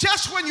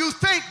 just when you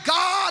think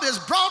God has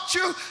brought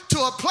you to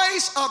a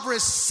place of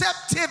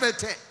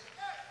receptivity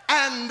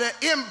and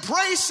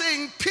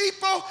embracing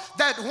people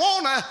that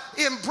want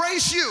to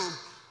embrace you,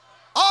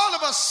 all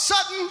of a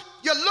sudden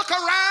you look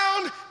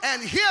around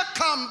and here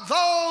come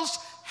those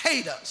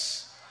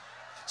haters.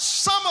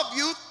 Some of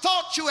you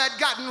thought you had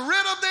gotten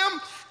rid of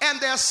them and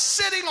they're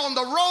sitting on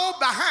the road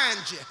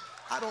behind you.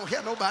 I don't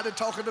hear nobody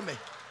talking to me.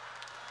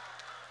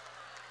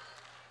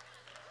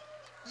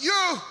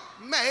 You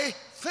may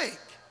think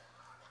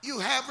you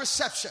have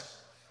reception,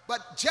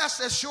 but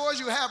just as sure as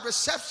you have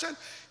reception,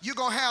 you're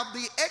going to have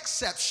the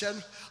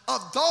exception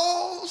of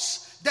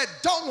those that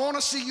don't want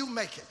to see you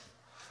make it.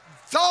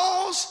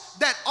 Those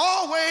that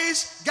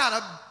always got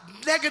a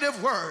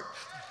negative word.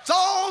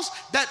 Those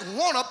that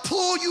want to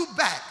pull you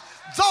back.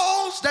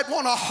 Those that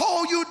want to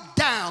hold you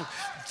down.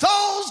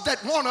 Those that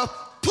want to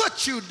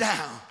put you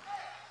down.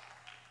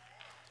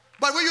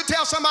 But will you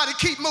tell somebody,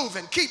 keep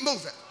moving, keep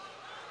moving.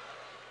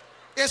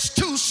 It's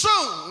too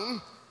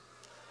soon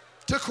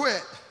to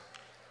quit.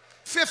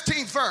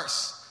 15th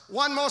verse.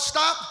 One more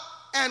stop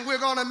and we're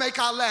going to make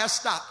our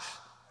last stop.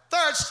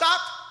 Third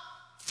stop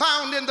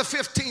found in the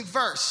 15th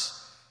verse.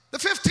 The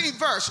 15th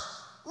verse.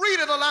 Read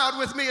it aloud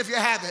with me if you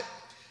have it.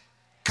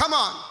 Come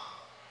on.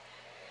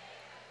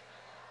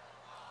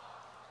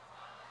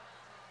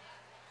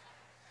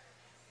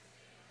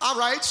 All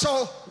right,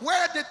 so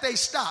where did they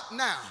stop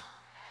now?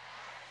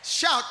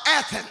 Shout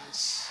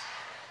Athens.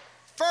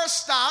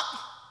 First stop,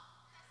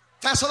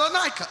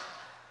 Thessalonica.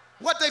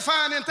 What they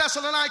find in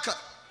Thessalonica?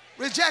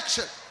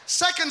 Rejection.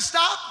 Second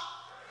stop,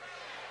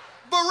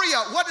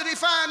 Berea. What did he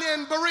find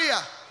in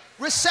Berea?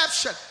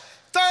 Reception.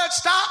 Third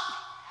stop,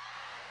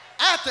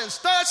 Athens.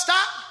 Third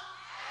stop,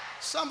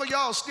 some of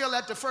y'all still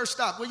at the first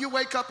stop. Will you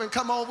wake up and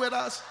come on with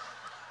us?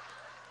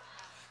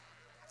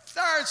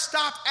 Third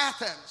stop,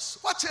 Athens.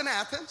 What's in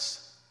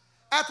Athens?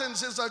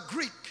 Athens is a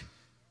Greek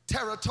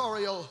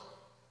territorial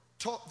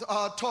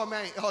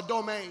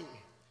domain.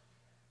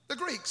 The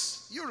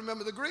Greeks, you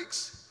remember the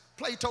Greeks?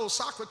 Plato,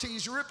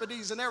 Socrates,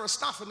 Euripides, and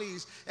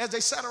Aristophanes, as they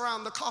sat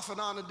around the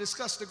Kophanon and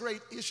discussed the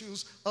great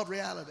issues of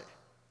reality.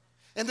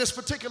 In this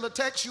particular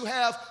text, you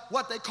have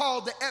what they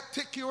call the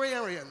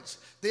Epicureans.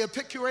 The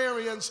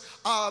Epicureans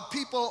are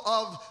people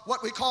of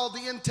what we call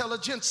the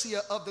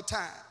intelligentsia of the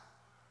time.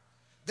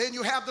 Then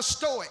you have the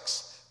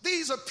Stoics.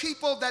 These are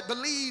people that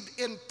believed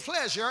in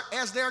pleasure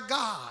as their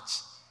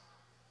gods.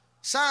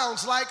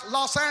 Sounds like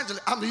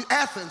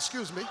Athens,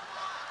 excuse me.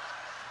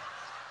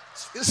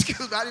 Excuse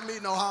me, I didn't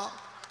mean no harm.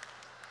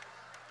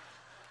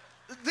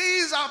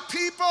 These are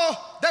people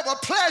that were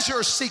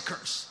pleasure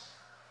seekers.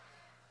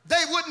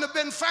 They wouldn't have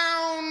been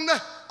found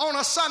on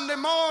a Sunday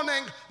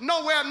morning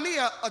nowhere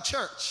near a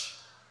church.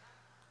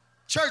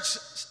 Church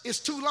is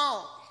too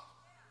long.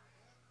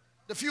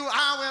 The few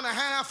hour and a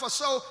half or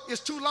so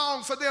is too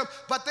long for them,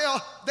 but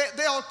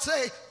they'll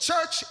say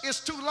church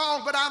is too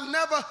long, but I've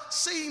never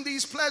seen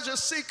these pleasure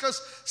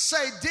seekers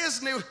say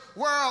Disney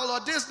World or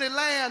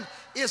Disneyland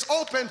is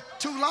open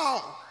too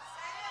long.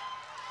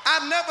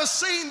 I've never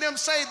seen them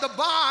say the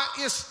bar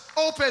is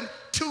open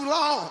too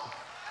long.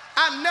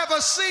 I never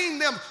seen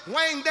them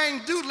wang dang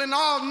doodling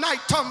all night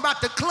talking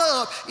about the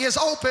club is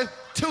open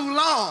too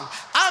long.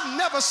 I've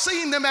never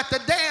seen them at the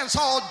dance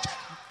hall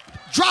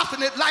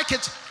dropping it like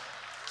it's,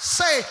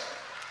 say,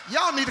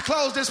 y'all need to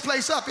close this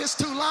place up, it's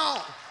too long.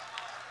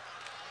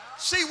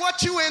 See,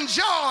 what you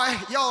enjoy,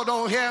 y'all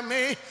don't hear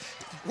me,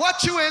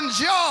 what you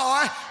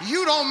enjoy,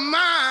 you don't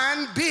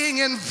mind being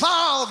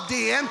involved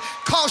in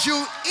because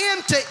you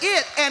into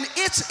it and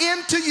it's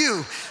into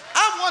you.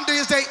 I wonder,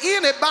 is there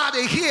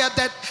anybody here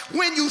that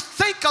when you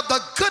think of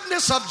the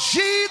goodness of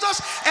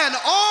Jesus and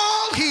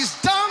all he's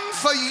done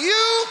for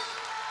you,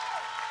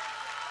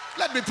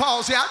 let me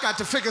pause here, I got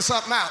to figure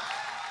something out.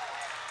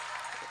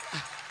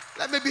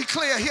 Let me be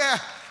clear here.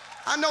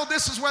 I know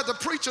this is where the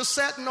preacher's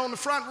sitting on the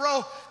front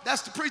row.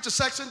 That's the preacher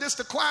section. This is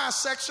the choir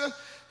section.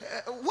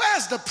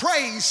 Where's the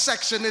praise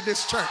section in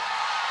this church?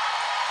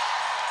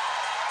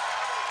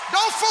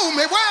 Don't fool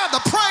me. Where are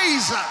the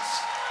praisers?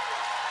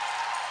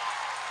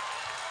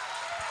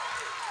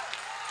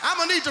 I'm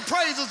going to need the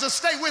praisers to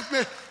stay with me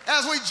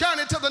as we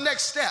journey to the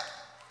next step.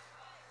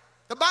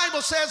 The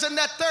Bible says in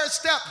that third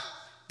step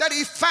that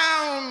he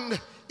found,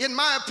 in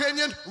my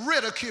opinion,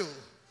 ridicule.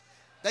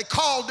 They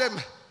called him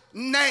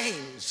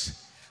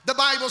names. The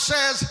Bible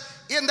says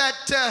in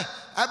that,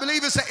 I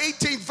believe it's the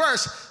 18th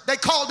verse, they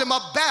called him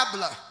a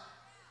babbler.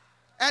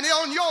 And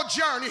on your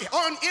journey,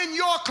 in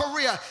your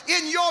career,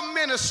 in your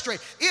ministry,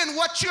 in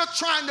what you're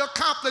trying to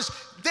accomplish,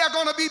 there are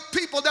going to be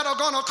people that are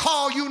going to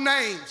call you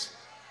names.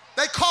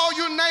 They call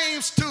you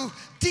names to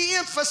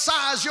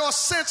de-emphasize your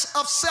sense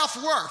of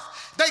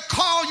self-worth. They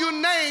call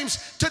you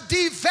names to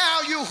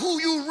devalue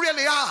who you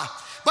really are.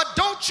 But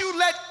don't you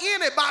let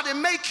anybody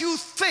make you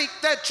think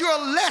that you're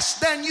less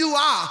than you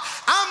are.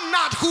 I'm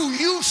not who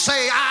you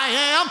say I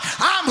am.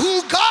 I'm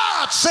who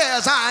God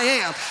says I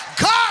am.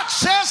 God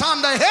says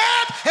I'm the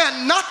head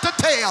and not the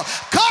tail.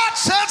 God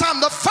says I'm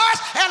the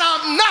first and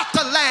I'm not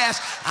the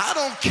last. I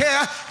don't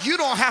care. You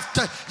don't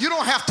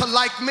have to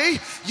like me.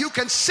 You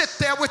can sit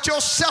there with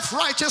your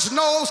self-righteous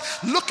nose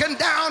looking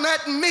down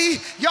at me.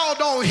 Y'all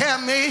don't hear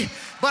me.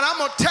 But I'm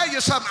going to tell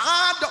you something.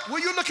 Will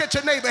you look at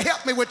your neighbor?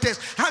 Help me with this.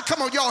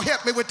 Come on, y'all,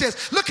 help me with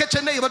this. Look at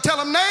your neighbor. Tell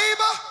him,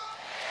 neighbor,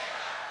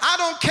 I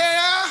don't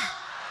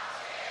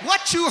care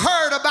what you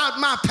heard about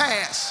my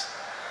past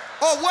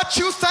or what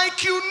you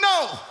think you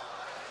know.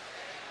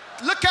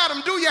 Look at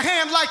him. Do your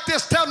hand like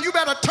this. Tell him, you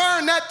better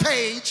turn that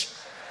page.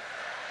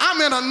 I'm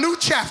in a new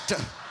chapter.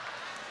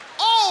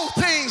 Old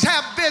things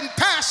have been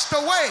passed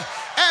away,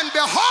 and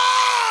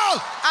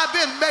behold, I've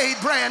been made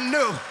brand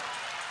new.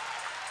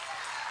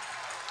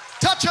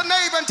 Touch your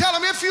neighbor and tell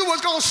him, if you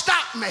was going to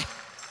stop me,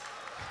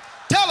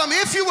 tell him,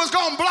 if you was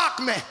going to block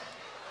me,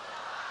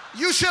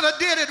 you should have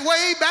did it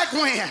way back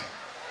when.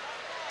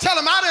 Tell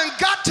him, I done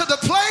got to the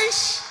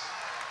place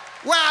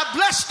where I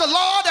bless the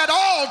Lord at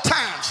all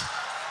times.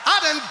 I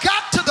done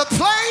got to the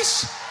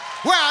place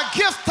where I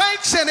give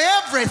thanks in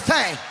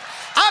everything.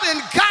 I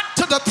done got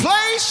to the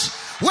place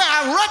where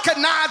I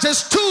recognize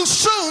it's too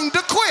soon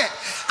to quit.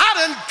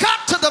 I done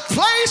got to the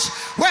place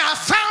where I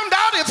found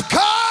out if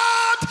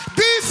God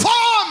be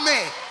for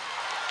me.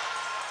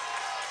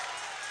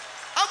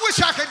 I wish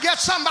I could get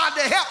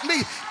somebody to help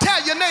me.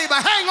 Tell your neighbor,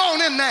 hang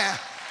on in there.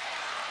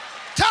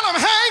 Tell them,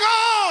 hang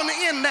on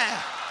in there.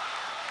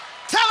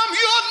 Tell them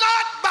you're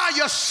not by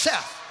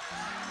yourself.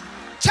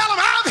 Tell them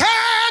I've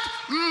had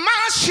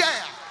my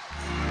share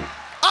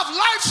of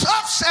life's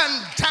ups and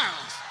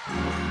downs.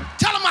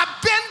 Tell them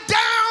I've been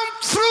down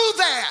through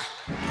there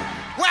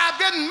where I've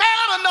been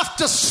mad enough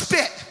to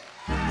spit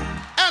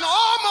and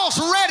almost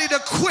ready to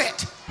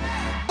quit.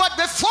 But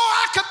before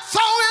I could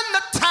throw in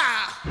the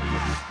towel,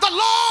 the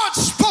Lord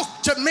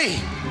spoke to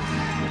me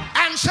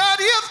and said,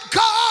 if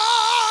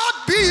God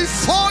be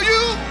for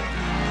you,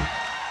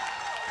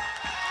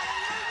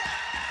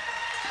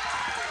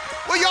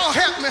 will y'all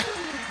help me?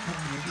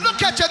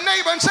 Look at your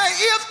neighbor and say,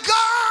 if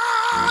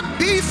God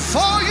be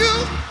for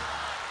you,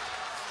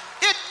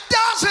 it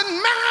doesn't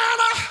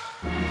matter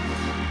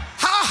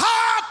how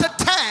hard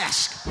the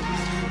task.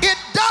 It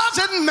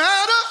doesn't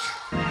matter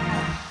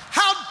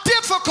how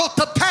difficult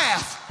the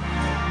path.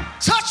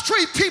 Touch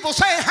three people,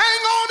 say,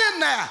 hang on in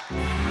there.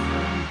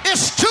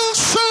 It's too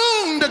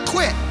soon to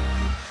quit.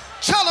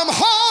 Tell them,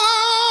 hold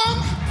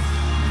on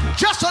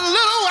just a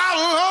little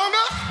while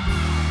longer.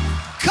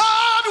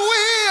 God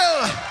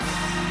will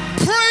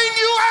bring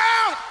you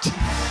out.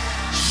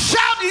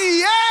 Shout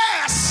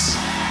yes.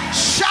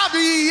 Shout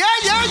yeah,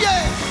 yeah,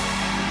 yeah.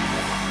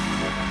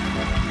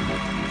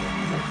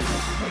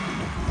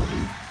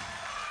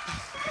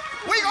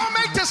 We're going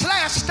to make this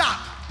last stop.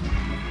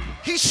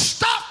 He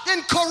stopped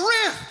in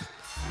Corinth,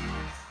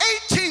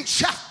 18th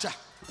chapter,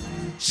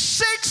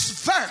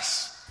 6th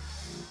verse.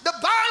 The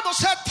Bible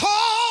said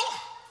Paul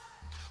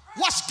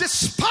was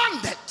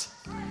despondent.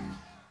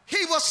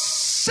 He was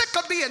sick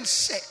of being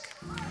sick.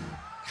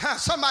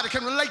 Somebody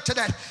can relate to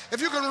that. If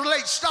you can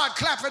relate, start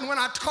clapping when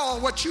I call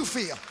what you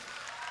feel.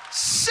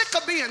 Sick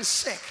of being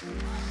sick.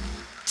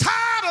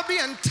 Tired of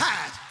being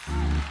tired.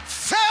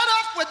 Fed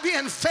up with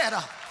being fed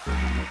up.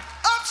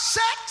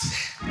 Upset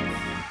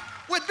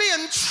with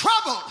being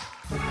troubled,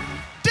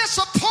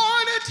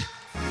 disappointed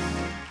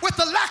with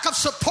the lack of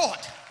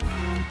support,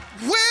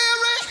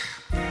 weary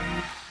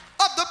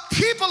of the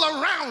people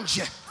around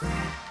you,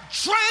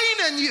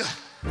 draining you,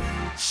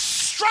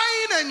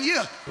 straining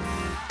you,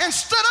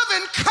 instead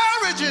of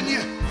encouraging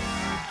you.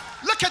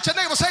 Look at your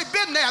neighbor, say,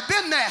 been there,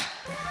 been there.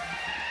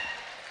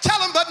 Tell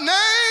them, but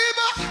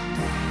neighbor,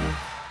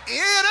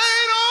 it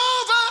ain't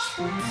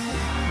over.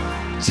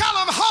 Tell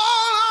them,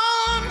 hold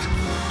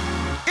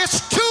on,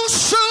 it's too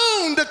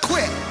soon to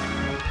quit.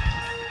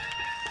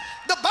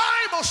 The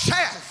Bible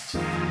says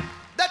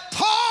that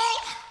Paul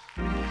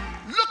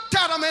looked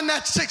at him in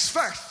that 6th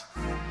verse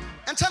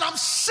and said, I'm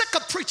sick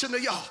of preaching to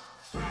y'all,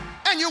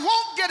 and you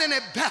won't get any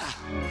better.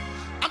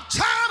 I'm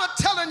tired of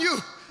telling you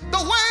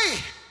the way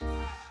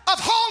of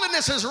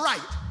holiness is right,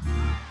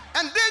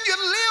 and then you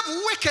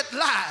live wicked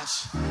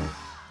lives.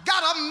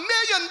 Got $1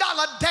 million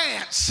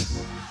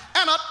dance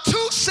and a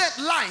 2-cent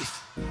life.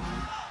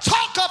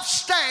 Talk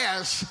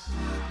upstairs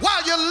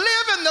while you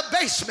live in the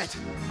basement.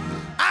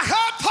 I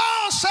heard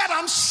Paul said,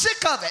 I'm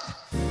sick of it.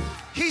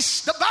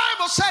 The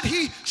Bible said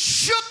he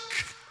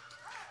shook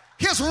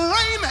his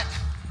raiment,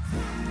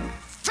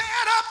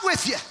 fed up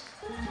with you.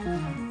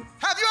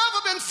 Have you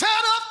ever been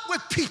fed up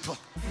with people?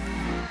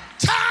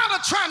 Tired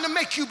of trying to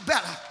make you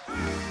better.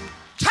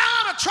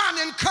 Tired of trying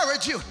to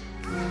encourage you.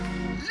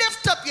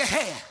 Lift up your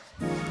head.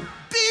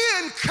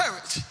 Be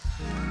encouraged.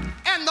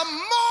 And the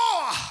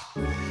more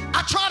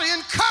I try to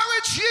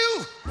encourage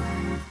you,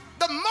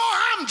 the more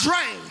I'm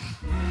drained.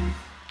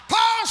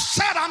 Paul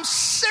said, I'm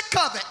sick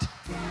of it.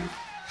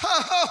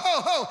 Ho, ho,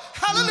 ho, ho.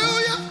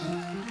 Hallelujah.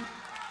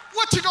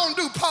 What you gonna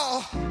do,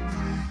 Paul?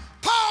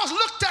 Paul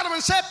looked at him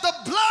and said, the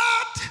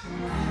blood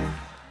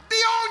be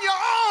on your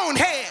own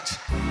head.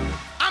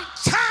 I'm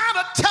tired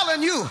of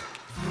telling you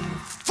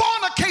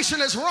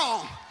fornication is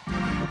wrong.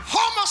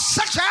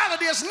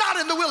 Homosexuality is not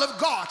in the will of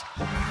God.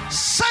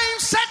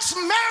 Same-sex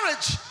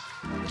marriage,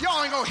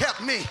 y'all ain't gonna help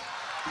me.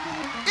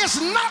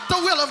 It's not the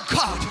will of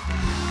God.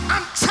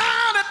 I'm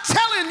tired of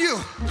telling you,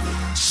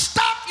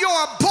 stop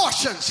your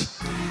abortions,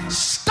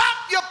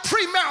 stop your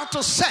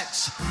premarital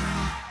sex,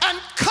 and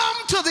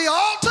come to the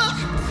altar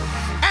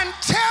and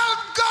tell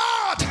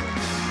God,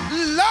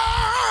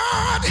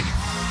 Lord,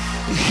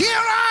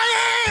 here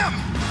I am.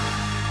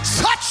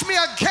 Touch me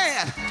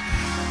again.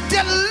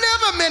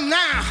 Deliver me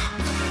now.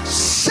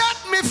 Set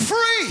me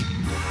free.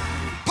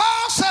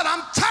 Paul said,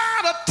 I'm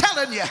tired of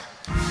telling you,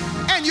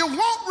 and you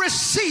won't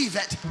receive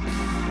it.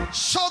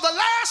 So the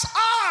last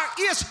R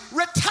is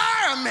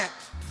retirement.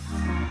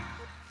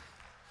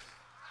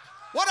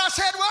 What I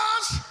said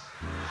was,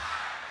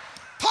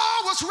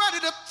 Paul was ready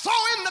to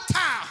throw in the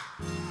towel.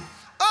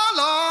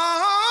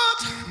 Oh,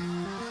 Lord,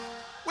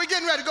 we're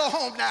getting ready to go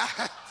home now.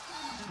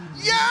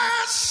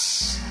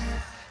 Yes,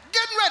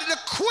 getting ready to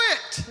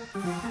quit.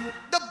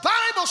 The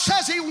Bible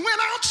says he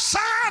went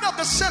outside of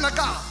the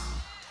synagogue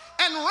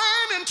and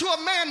ran into a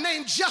man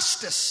named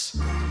Justus.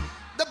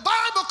 The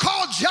Bible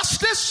called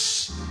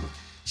Justus,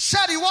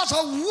 said he was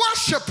a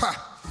worshiper.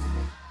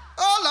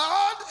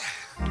 Oh,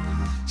 Lord,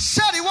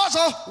 said he was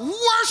a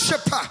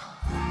worshiper.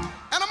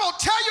 And I'm going to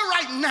tell you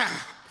right now,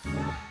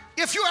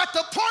 if you're at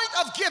the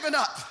point of giving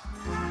up,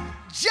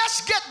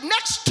 just get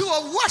next to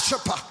a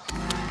worshiper.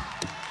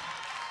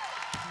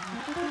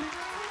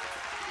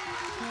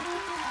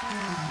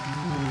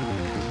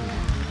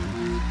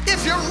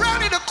 If you're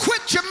ready to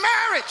quit your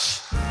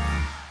marriage,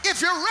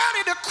 if you're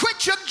ready to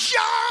quit your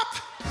job,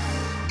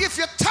 if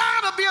you're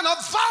tired of being a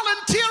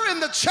volunteer in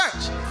the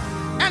church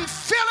and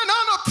feeling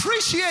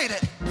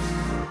unappreciated,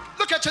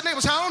 look at your neighbor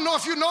and say, I don't know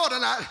if you know it or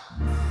not,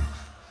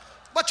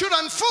 but you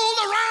done fooled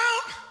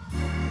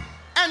around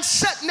and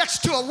sat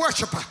next to a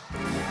worshiper.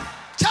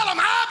 Tell them,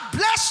 I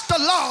bless the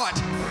Lord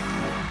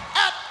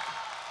at,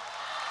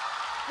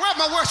 where are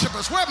my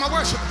worshipers? Where are my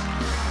worshipers?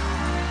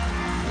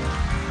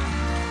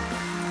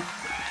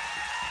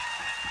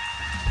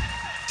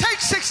 Take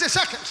 60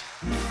 seconds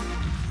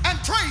and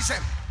praise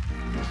him.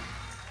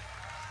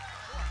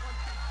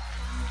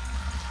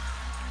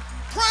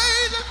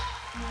 Praise him.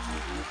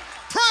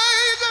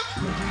 Praise him.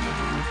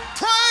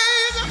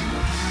 Praise him.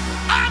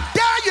 I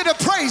dare you to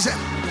praise him.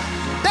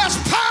 There's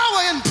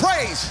power in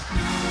praise.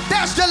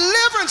 There's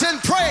deliverance in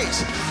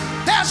praise.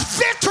 There's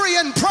victory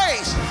in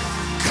praise.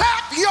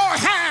 Clap your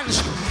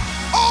hands.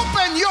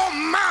 Open your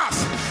mouth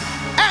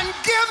and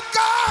give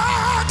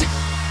God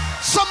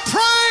some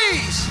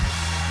praise.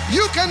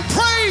 You can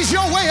praise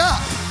your way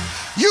up.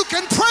 You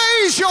can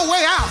praise your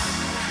way out.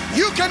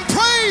 You can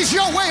praise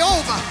your way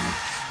over.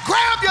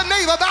 Grab your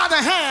neighbor by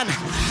the hand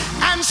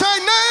and say,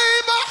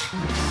 neighbor,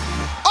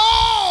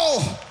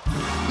 oh,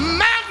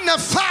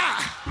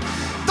 magnify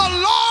the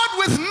Lord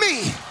with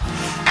me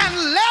and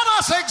let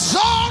us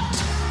exalt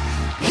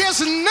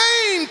his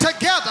name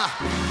together.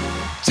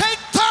 Take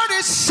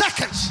 30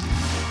 seconds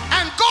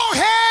and go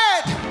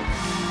ahead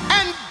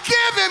and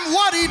give him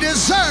what he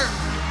deserves.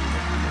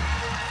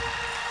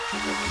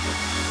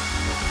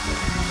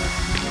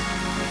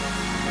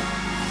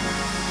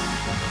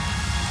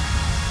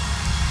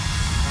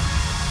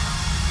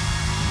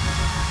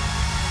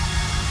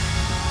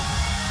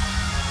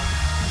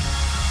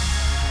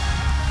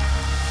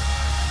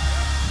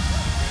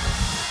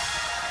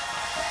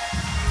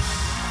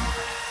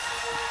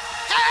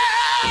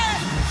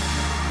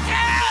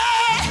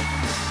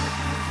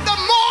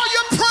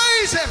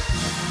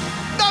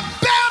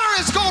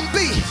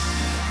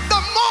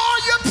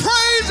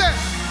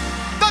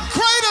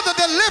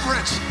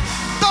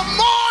 The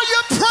more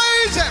you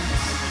praise him,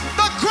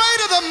 the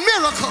greater the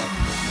miracle.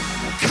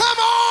 Come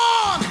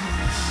on,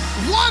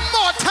 one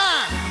more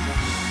time.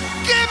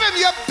 Give him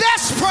your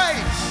best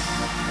praise.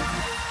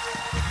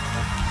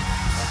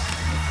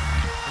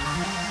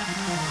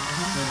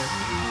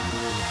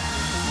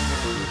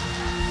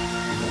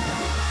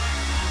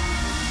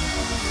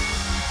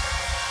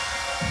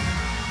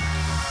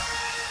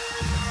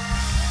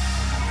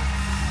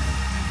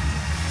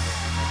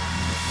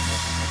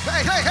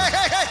 Hey, hey, hey,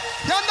 hey, hey.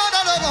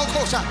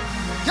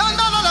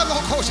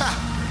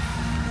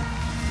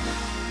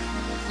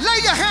 Lay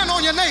your hand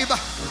on your neighbor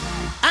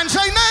and say,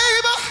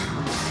 neighbor,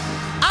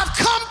 I've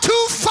come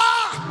too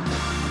far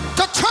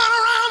to turn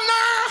around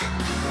now.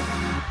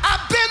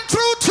 I've been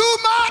through too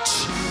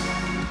much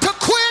to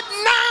quit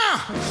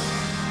now.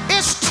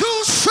 It's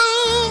too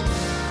soon.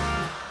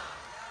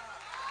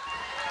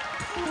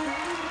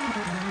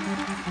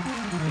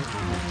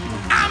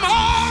 I'm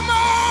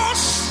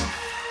almost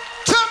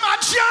to my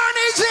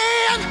journey's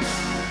end.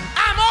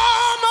 I'm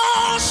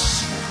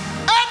almost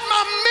at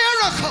my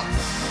miracle.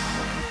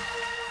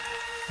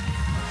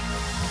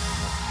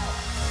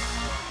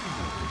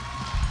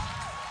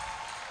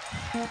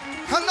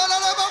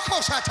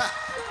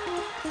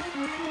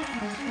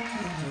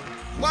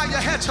 While your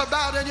heads are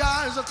bowed and your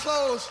eyes are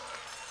closed,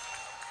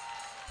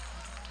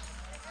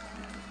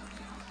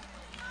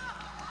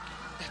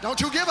 don't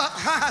you give up.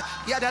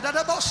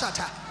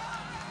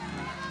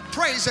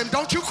 Praise him.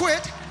 Don't you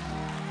quit.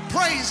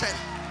 Praise him.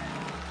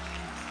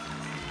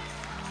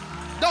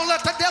 Don't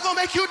let the devil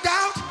make you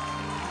doubt.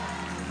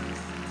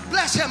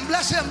 Bless him,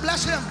 bless him,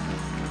 bless him.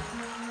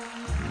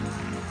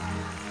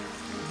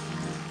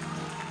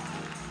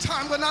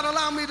 Time will not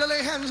allow me to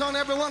lay hands on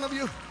every one of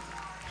you.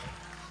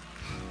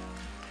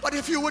 But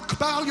if you would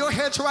bow your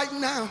heads right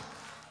now,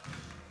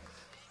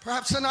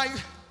 perhaps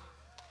tonight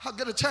I'll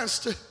get a chance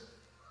to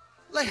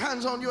lay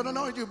hands on you and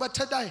anoint you. But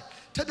today,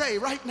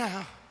 right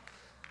now,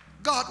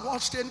 God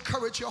wants to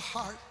encourage your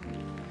heart.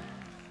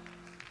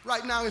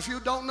 Right now, if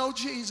you don't know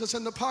Jesus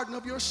and the pardon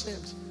of your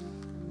sins,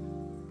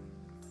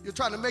 you're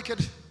trying to make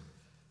it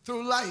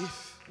through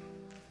life,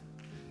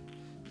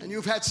 and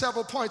you've had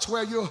several points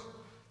where you've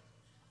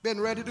been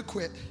ready to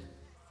quit.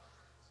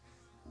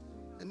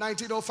 In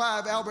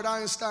 1905, Albert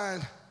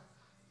Einstein,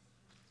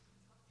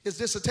 his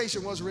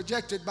dissertation was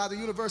rejected by the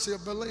University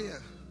of Berlin.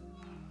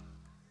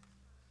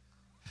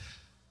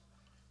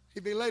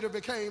 He later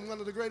became one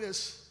of the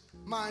greatest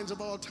minds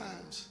of all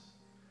times.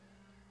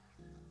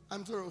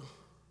 I'm through.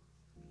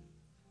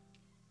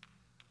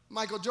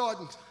 Michael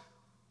Jordan,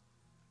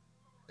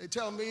 they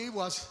tell me he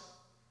was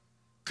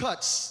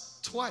cut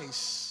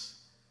twice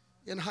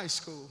in high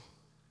school.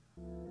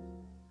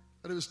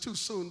 But it was too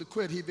soon to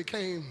quit. He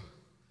became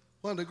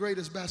one of the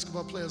greatest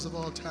basketball players of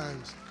all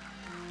times.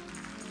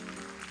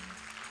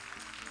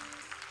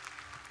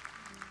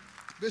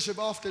 Bishop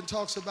often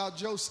talks about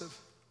Joseph.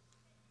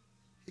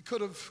 He could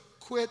have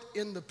quit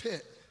in the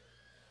pit,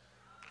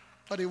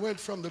 but he went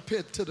from the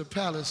pit to the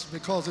palace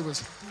because it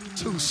was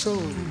too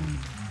soon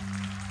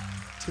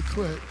to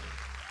quit.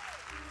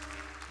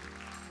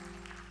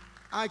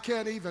 I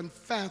can't even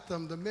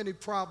fathom the many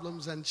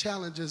problems and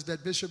challenges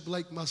that Bishop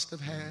Blake must have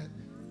had,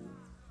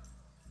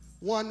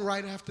 one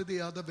right after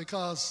the other,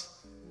 because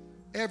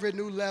every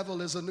new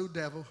level is a new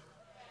devil.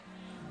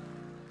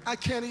 I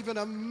can't even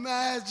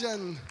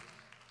imagine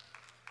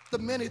the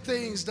many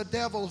things the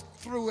devil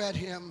threw at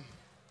him.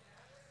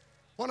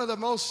 One of the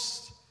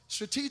most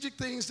strategic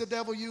things the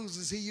devil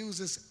uses, he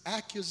uses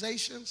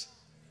accusations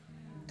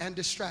and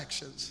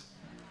distractions.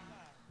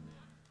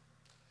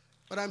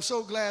 But I'm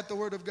so glad the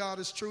word of God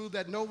is true,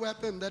 that no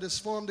weapon that is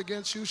formed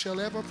against you shall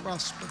ever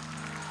prosper.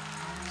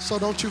 So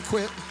don't you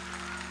quit.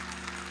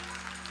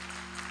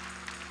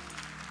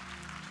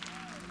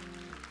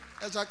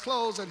 As I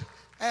close and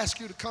ask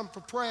you to come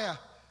for prayer,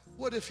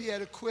 what if he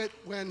had quit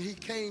when he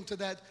came to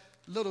that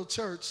little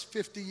church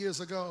 50 years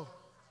ago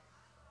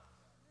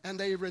and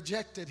they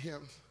rejected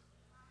him,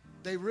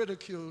 they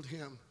ridiculed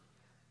him,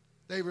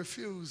 they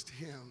refused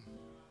him?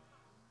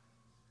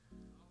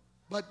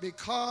 But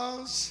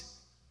because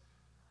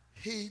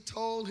he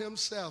told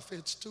himself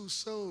it's too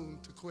soon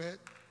to quit,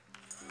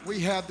 we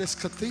have this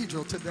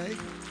cathedral today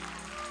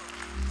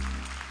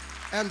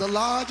and the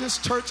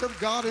largest church of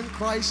God in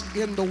Christ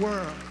in the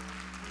world,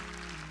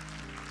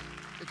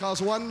 because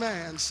one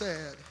man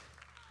said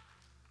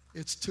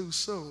it's too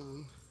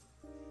soon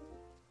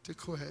to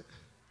quit.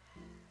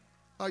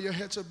 While your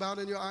heads are bowed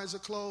and your eyes are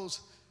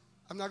closed,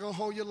 I'm not going to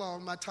hold you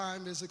long. My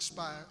time is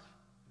expired.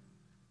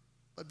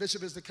 But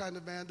Bishop is the kind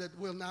of man that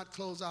will not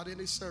close out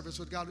any service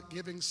without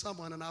giving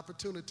someone an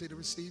opportunity to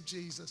receive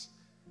Jesus.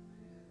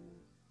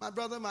 My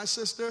brother, my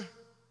sister,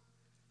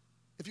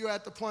 if you're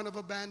at the point of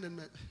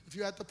abandonment, if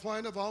you're at the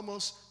point of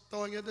almost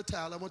throwing in the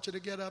towel, I want you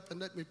to get up and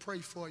let me pray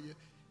for you.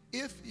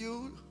 If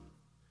you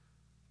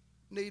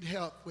need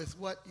help with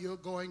what you're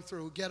going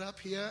through, get up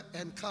here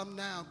and come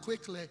now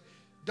quickly.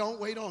 Don't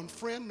wait on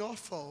friend nor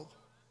foe.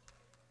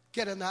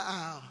 Get in the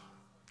aisle.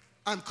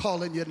 I'm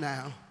calling you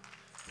now.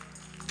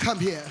 Come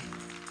here.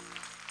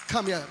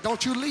 Come here.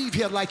 Don't you leave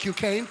here like you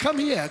came. Come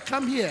here.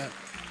 Come here.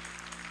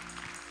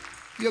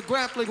 You're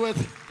grappling with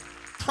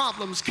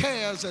problems,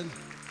 cares, and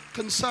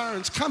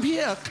concerns. Come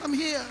here. Come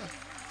here.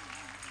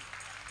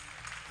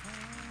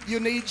 You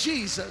need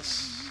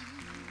Jesus.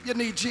 You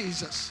need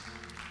Jesus.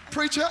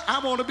 Preacher,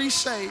 I want to be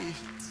saved.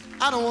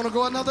 I don't want to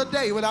go another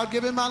day without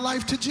giving my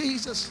life to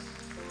Jesus.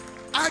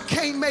 I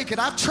can't make it.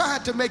 I've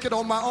tried to make it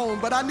on my own,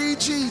 but I need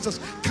Jesus.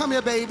 Come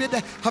here, baby.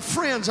 Her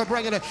friends are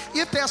bringing her.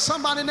 If there's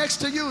somebody next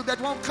to you that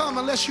won't come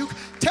unless you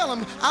tell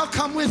them, I'll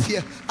come with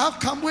you. I'll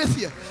come with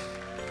you.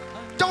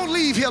 Don't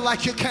leave here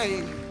like you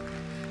came.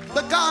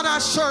 The God I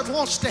serve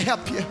wants to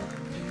help you.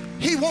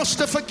 He wants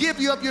to forgive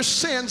you of your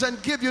sins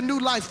and give you new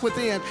life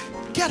within.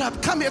 Get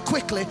up. Come here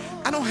quickly.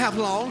 I don't have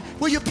long.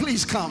 Will you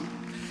please come?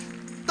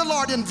 The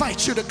Lord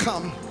invites you to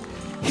come.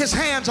 His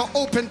hands are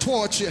open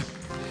towards you.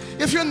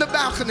 If you're in the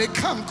balcony,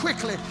 come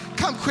quickly.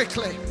 Come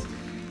quickly.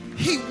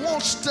 He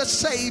wants to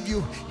save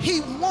you.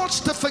 He wants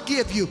to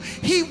forgive you.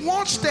 He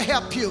wants to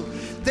help you.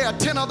 There are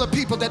 10 other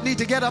people that need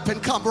to get up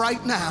and come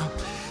right now.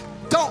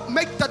 Don't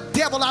make the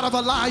devil out of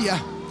a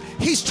liar.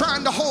 He's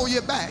trying to hold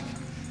you back.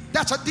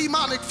 That's a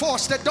demonic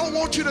force that don't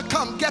want you to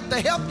come. Get the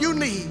help you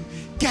need.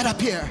 Get up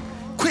here.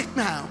 Quick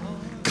now.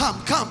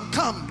 Come, come,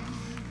 come.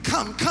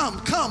 Come, come,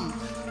 come.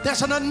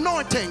 There's an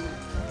anointing.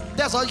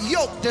 There's a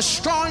yoke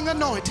destroying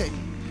anointing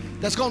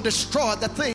that's going to destroy the thing.